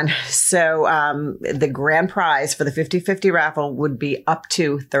going on. So the grand prize for the 50-50 raffle would be up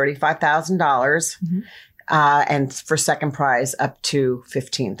to $35,000. And for second prize, up to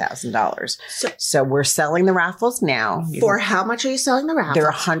 $15,000. So we're selling the raffles now. For how much are you selling the raffles?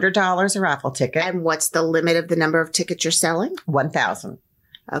 They're $100 a raffle ticket. And what's the limit of the number of tickets you're selling? 1,000.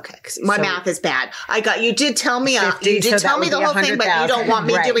 Okay, because my math is bad. You did tell me, the whole thing, but you don't want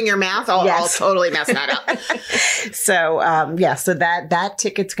me doing your math. I'll totally mess that up. So that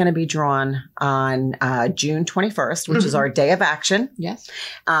ticket's going to be drawn on June 21st, which is our day of action. Yes.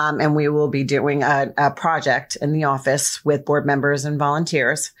 And we will be doing a project in the office with board members and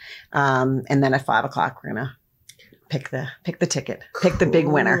volunteers. And then at 5:00, we're going to pick the ticket, pick the big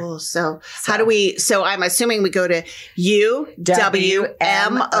winner. So how do we, I'm assuming we go to uwmoc.org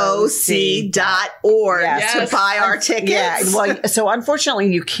to buy our tickets. Yeah. Well, so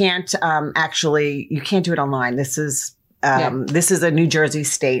unfortunately you can't, you can't do it online. This is a New Jersey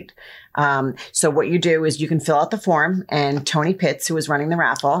state. So what you do is you can fill out the form, and Tony Pitts, who is running the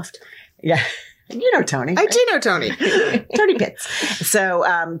raffle. Yeah. You know Tony. I do know Tony. Tony Pitts. So,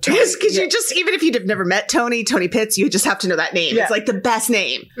 because you just, even if you've never met Tony Pitts, you just have to know that name. Yeah. It's like the best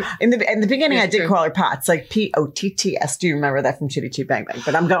name. In the beginning, I did call her Potts, like Potts. Do you remember that from Chitty Chitty Bang Bang?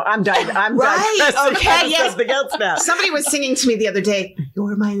 But I'm right. Okay. Yes. Something else now. Somebody was singing to me the other day.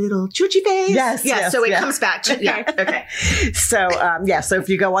 You're my little choochie face. Yes. So it comes back. Yeah. Okay. So, So if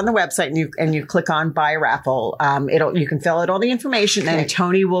you go on the website and you click on buy a raffle, you can fill out all the information, and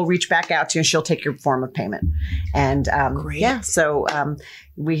Tony will reach back out to you, and she'll take your form of payment. And so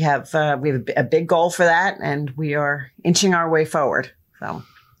we have a big goal for that, and we are inching our way forward. So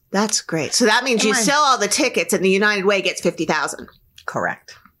that's great. So that means you sell all the tickets, and the United Way gets $50,000.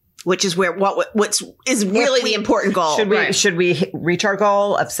 Correct. Which is where what's really the important goal. Should we reach our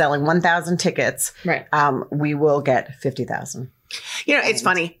goal of selling 1,000 tickets? Right. We will get $50,000. It's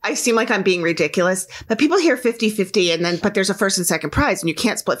funny. I seem like I'm being ridiculous, but people hear 50-50 but there's a first and second prize, and you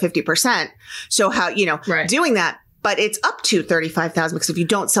can't split 50%. So how, doing that, but it's up to 35,000 because if you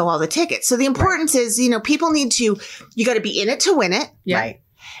don't sell all the tickets. So the importance is, people need you got to be in it to win it. Yeah. Right.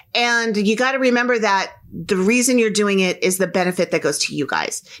 And you got to remember that the reason you're doing it is the benefit that goes to you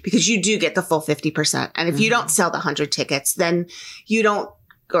guys, because you do get the full 50%. And if you don't sell the 100 tickets, then you don't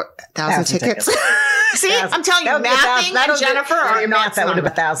go 1,000 tickets. See, I'm telling you, mathing and Jennifer are not. That would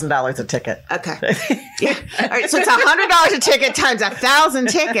have $1,000 a ticket. Okay. Yeah. All right. So it's $100 a ticket times 1,000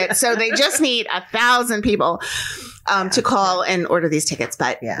 tickets. So they just need 1,000 people to call and order these tickets.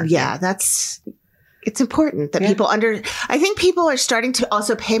 But it's important that people I think people are starting to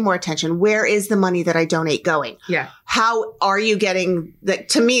also pay more attention. Where is the money that I donate going? Yeah. How are you getting that?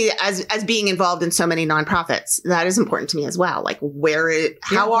 To me, as being involved in so many nonprofits, that is important to me as well. Like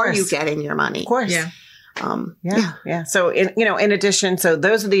how are you getting your money? Of course. Yeah. So in addition, so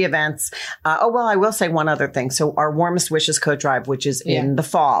those are the events. I will say one other thing. So our Warmest Wishes Coat Drive, which is in the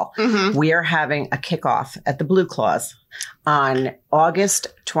fall, we are having a kickoff at the Blue Claws on August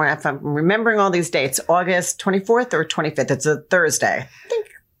 20th. If I'm remembering all these dates, August 24th or 25th. It's a Thursday. I think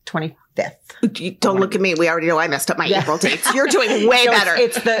 25th. Don't look at me. We already know I messed up my April dates. You're doing way better.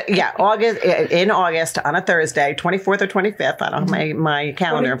 It's August on a Thursday, 24th or 25th. I don't have my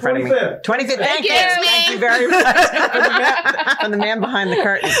calendar in front of me. 25th. Thank you. Thank you very much from the man behind the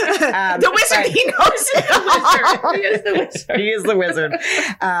curtain. The wizard, he knows it. He is the wizard. He is the wizard.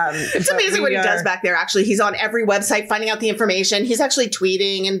 It's amazing what he does back there. Actually, he's on every website finding out the information. He's actually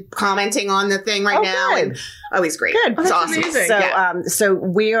tweeting and commenting on the thing right now. Good. And, he's great. Good. It's awesome. Amazing. So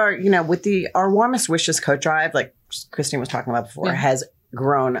we are, with our Warmest Wishes Coat Drive, like Christine was talking about before, has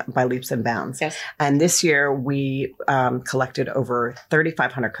grown by leaps and bounds. Yes. And this year we collected over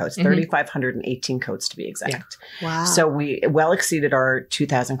 3,500 coats, 3,518 coats to be exact. Yeah. Wow. So we well exceeded our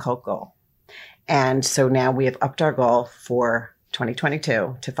 2,000 coat goal. And so now we have upped our goal for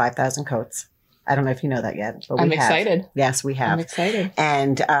 2022 to 5,000 coats. I don't know if you know that yet, but I'm excited. Yes, we have. I'm excited.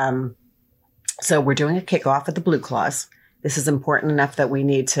 And so we're doing a kickoff at the Blue Claws. This is important enough that we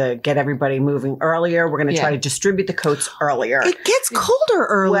need to get everybody moving earlier. We're going to try to distribute the coats earlier. It gets colder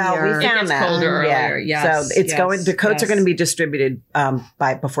earlier. Well, we found that. Colder earlier. Yes. So it's the coats are going to be distributed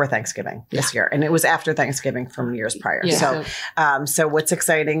before Thanksgiving this year. And it was after Thanksgiving from years prior. Yeah. So what's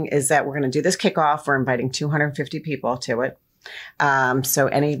exciting is that we're going to do this kickoff. We're inviting 250 people to it. So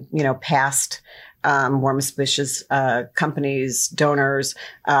any, past Warmest Wishes companies, donors,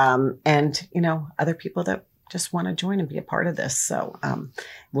 and, other people that just want to join and be a part of this. So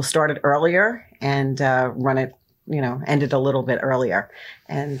we'll start it earlier and run it, end it a little bit earlier.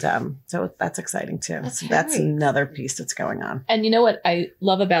 And so that's exciting too. That's another piece that's going on. And you know what I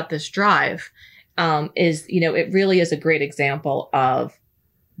love about this drive is, it really is a great example of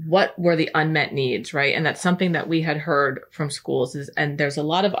what were the unmet needs, right? And that's something that we had heard from schools and there's a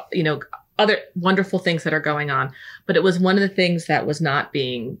lot of, other wonderful things that are going on. But it was one of the things that was not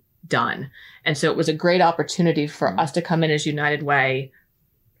being done. And so it was a great opportunity for us to come in as United Way,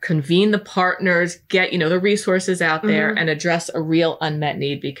 convene the partners, get, the resources out there and address a real unmet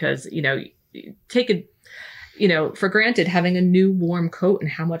need because, take it, for granted having a new warm coat and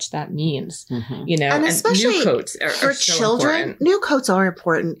how much that means, and especially new coats for so children, important. New coats are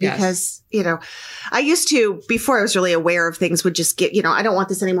important because, I used to, before I was really aware of things, would just get, I don't want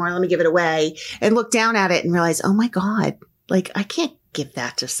this anymore. Let me give it away and look down at it and realize, oh my God, like I can't give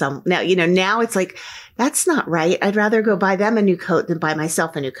that to some now, now it's like, that's not right. I'd rather go buy them a new coat than buy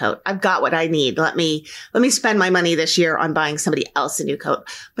myself a new coat. I've got what I need. Let me spend my money this year on buying somebody else a new coat.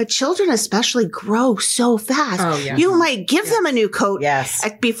 But children especially grow so fast. Oh, yeah. You might give them a new coat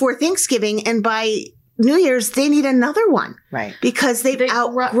before Thanksgiving, and by New Year's, they need another one. Right. Because they've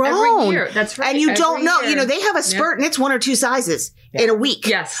outgrown. Every year. That's right. And you don't know, they have a spurt and it's 1 or 2 sizes in a week.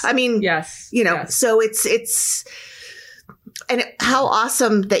 Yes. I mean, so it's, and how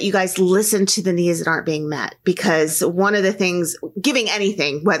awesome that you guys listen to the needs that aren't being met. Because one of the things, giving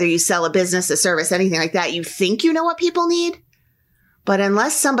anything, whether you sell a business, a service, anything like that, you think you know what people need. But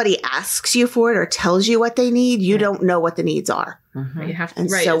unless somebody asks you for it or tells you what they need, you don't know what the needs are. You have to,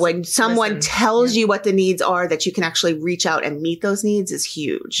 so when someone tells you what the needs are, that you can actually reach out and meet those needs is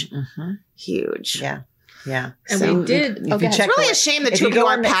huge. Huge. Yeah. Yeah. And we did. It's really a shame that two of you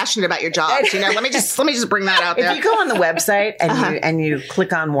aren't passionate about your jobs. Let me just bring that out there. If you go on the website and you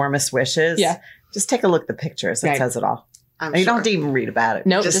click on Warmest Wishes, just take a look at the pictures. It says it all. You don't have to even read about it.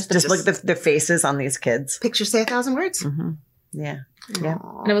 No, just look at the faces on these kids. Pictures say 1,000 words. Yeah. Yeah.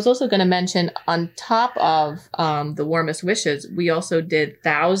 And I was also going to mention, on top of the Warmest Wishes, we also did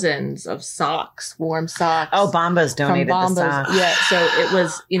thousands of socks, warm socks. Oh, Bombas donated the socks. Yeah. So it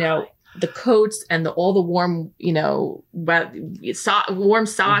was, the coats and all the warm, warm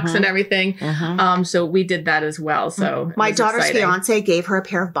socks and everything. So we did that as well. So my daughter's fiance gave her a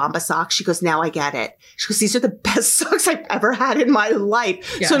pair of Bomba socks. She goes, now I get it. She goes, these are the best socks I've ever had in my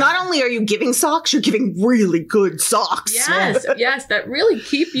life. Yeah. So not only are you giving socks, you're giving really good socks. Yes, that really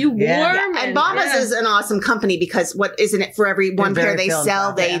keep you warm. Yeah. And Bombas is an awesome company because isn't it for every one pair they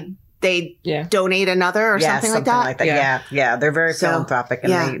sell, they donate another or something like that? Yeah. They're very philanthropic.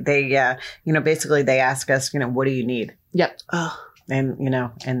 And they basically they ask us, what do you need? Yep. Oh. And,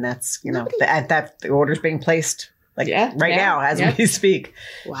 and that's, the order's being placed now as we speak.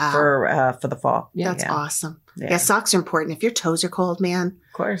 Wow. For the fall. Yeah. That's awesome. Yeah. Socks are important. If your toes are cold, man.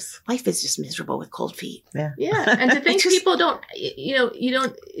 Of course. Life is just miserable with cold feet. Yeah. Yeah. And to think people don't, you don't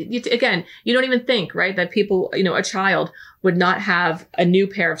even think, right, that people, a child would not have a new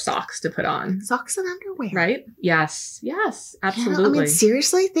pair of socks to put on. Socks and underwear. Right? Yes. Yes. Absolutely.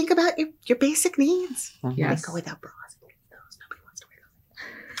 Seriously, think about your basic needs. Yes. Go without bras. Nobody wants to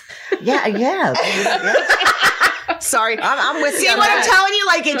those. wear Yeah. Sorry. I'm with you. See what I'm telling you?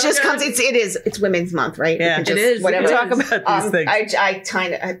 Like, it just comes, it's Women's Month, right? Yeah, it is. Whatever. We can talk about these things. I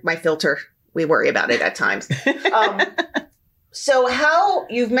kind of, my filter, we worry about it at times. So how,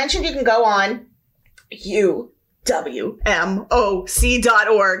 you've mentioned you can go on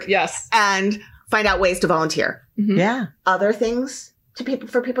UWMOC.org. Yes. And find out ways to volunteer. Yeah. Other things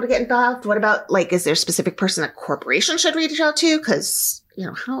for people to get involved? What about, is there a specific person a corporation should reach out to? Because,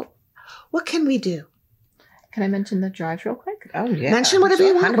 what can we do? Can I mention the drives real quick? Oh, yeah. Mention whatever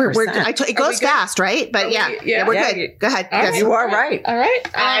you want. It goes fast, right? But we're good. Go ahead. Right. You are right. All right.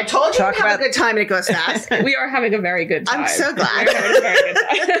 I told you we'd have a good time and it goes fast. We are having a very good time. I'm so glad. We're having a very good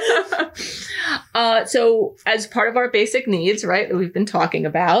time. So as part of our basic needs, right, that we've been talking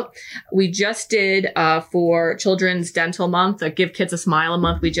about, we just did for Children's Dental Month, Give Kids a Smile a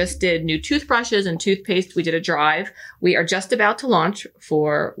Month, we just did new toothbrushes and toothpaste. We did a drive. We are just about to launch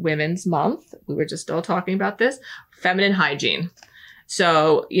for Women's Month. We were just all talking about this. Feminine hygiene.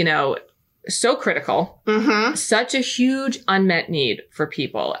 So, so critical. Such a huge unmet need for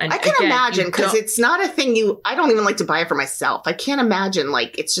people. And I can imagine, because it's not a thing I don't even like to buy it for myself. I can't imagine,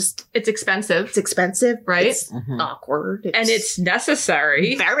 it's expensive. It's expensive. Right? It's awkward. And it's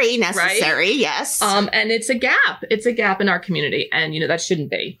necessary. Very necessary, right? Yes. And it's a gap. It's a gap in our community. And, that shouldn't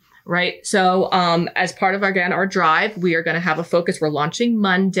be. Right. So, as part of our drive, we are going to have a focus. We're launching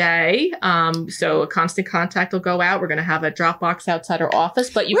Monday. So a constant contact will go out. We're going to have a drop box outside our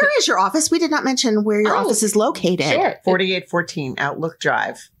office, but where is your office? We did not mention where your office is located. Sure. 4814 Outlook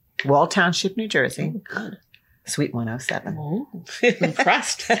Drive, Wall Township, New Jersey. Oh, good. Suite 107. Oh,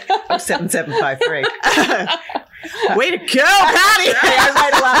 impressed. 07753. Way to go, Patty. I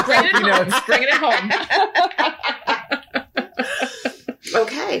write a lot of Bring it home.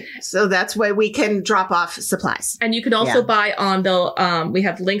 Okay. So that's why we can drop off supplies. And you can also buy on the, we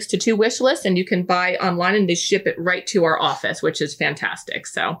have links to 2 wish lists, and you can buy online and they ship it right to our office, which is fantastic.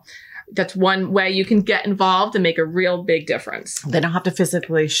 So that's one way you can get involved and make a real big difference. They don't have to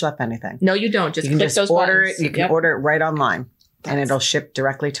physically schlep anything. No, you don't. Just click those order buttons. it. You can order it right online. And it'll ship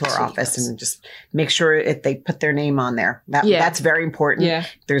directly to our office, and just make sure they put their name on there. That's very important. Yeah.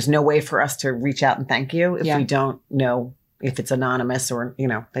 There's no way for us to reach out and thank you if we don't know if it's anonymous or, they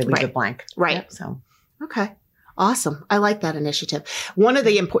leave it blank. Right. Yep, so. Okay. Awesome. I like that initiative. One of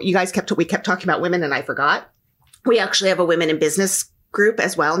the important, we kept talking about women and I forgot. We actually have a women in business group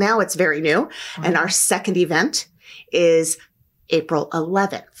as well now. It's very new. Mm-hmm. And our second event is April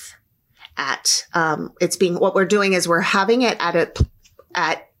 11th. What we're doing is we're having it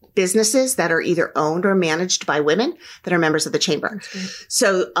at businesses that are either owned or managed by women that are members of the chamber.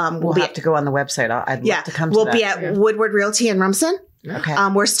 So, we'll have to go on the website. I'd love to come to that. We'll be at Woodward Realty in Rumson. Okay.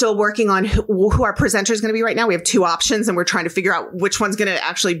 We're still working on who our presenter is going to be right now. We have 2 options and we're trying to figure out which one's going to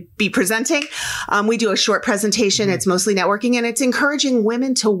actually be presenting. We do a short presentation. Mm-hmm. It's mostly networking and it's encouraging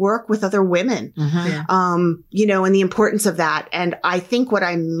women to work with other women, and the importance of that. And I think what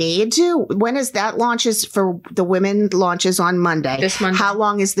I may do, when is that launches for the women launches on Monday? This Monday. How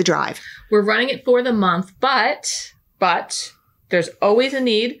long is the drive? We're running it for the month, but there's always a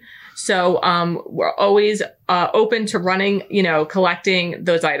need. So, we're always, open to running, collecting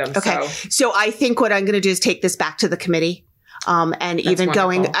those items. Okay. So I think what I'm going to do is take this back to the committee. And that's even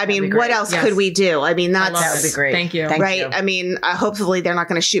wonderful. going, what else could we do? I mean, that would be great. Thank you. Right. You. I mean, hopefully they're not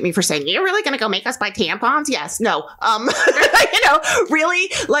going to shoot me for saying, you're really going to go make us buy tampons? Yes. No. Really,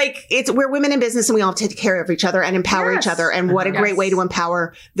 we're women in business and we all have to take care of each other and empower each other. And what a great way to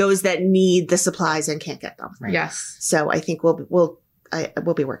empower those that need the supplies and can't get them. Right. Yes. So I think we'll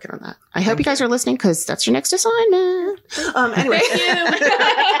be working on that. I hope you guys are listening because that's your next assignment. Anyway. Thank you.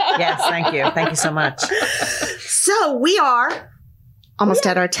 Yes, thank you. Thank you so much. So we are almost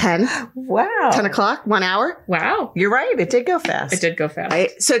at our 10 o'clock, 1 hour. Wow. You're right. It did go fast. It did go fast.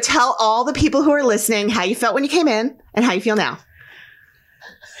 Right. So tell all the people who are listening how you felt when you came in and how you feel now.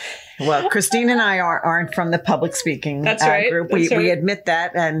 Well, Christine and I aren't from the public speaking That's right. group. We admit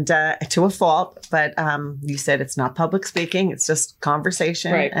that, and to a fault. But you said it's not public speaking; it's just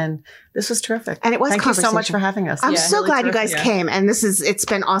conversation. Right. And this was terrific. And it was Thank you so much for having us. I'm so really glad you terrific. guys came, and it's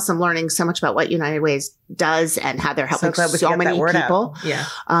been awesome learning so much about what United Ways does and how they're helping so many people.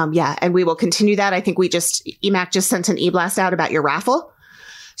 Out. Yeah. And we will continue that. I think EMAC just sent an e-blast out about your raffle.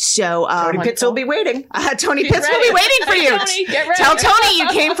 So Tony Pitts will be waiting. Tony Pitts will be waiting for you. Tony, get ready. Tell Tony you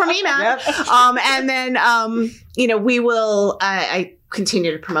came from EMAC. Yep. And then we will. I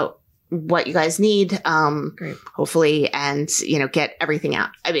continue to promote what you guys need, Great. hopefully, and get everything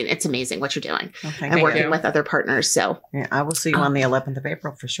out. I mean, it's amazing what you're doing and working with other partners. So I will see you on the 11th of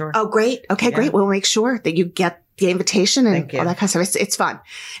April for sure. Oh, great. Okay, great. We'll make sure that you get the invitation and all that kind of stuff. It's fun,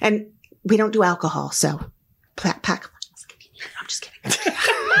 and we don't do alcohol, so pack. I'm just kidding.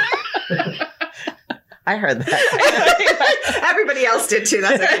 I heard that. Everybody else did too.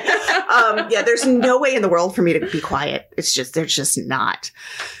 That's okay. There's no way in the world for me to be quiet. There's just not.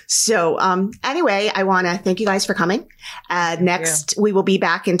 So, anyway, I want to thank you guys for coming. Next, we will be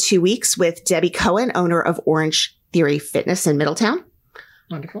back in 2 weeks with Debbie Cohen, owner of Orange Theory Fitness in Middletown.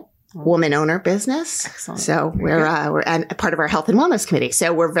 Wonderful. Woman owner business. Excellent. So we're and part of our health and wellness committee.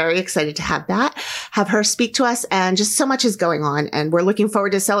 So we're very excited to have her speak to us, and just so much is going on. And we're looking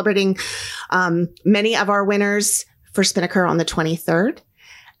forward to celebrating, many of our winners for Spinnaker on the 23rd.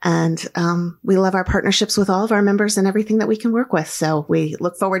 And, we love our partnerships with all of our members and everything that we can work with. So we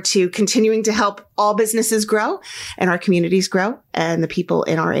look forward to continuing to help all businesses grow and our communities grow and the people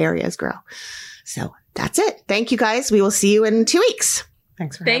in our areas grow. So that's it. Thank you guys. We will see you in 2 weeks.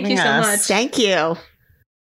 Thanks for Thank having you so us. much. Thank you.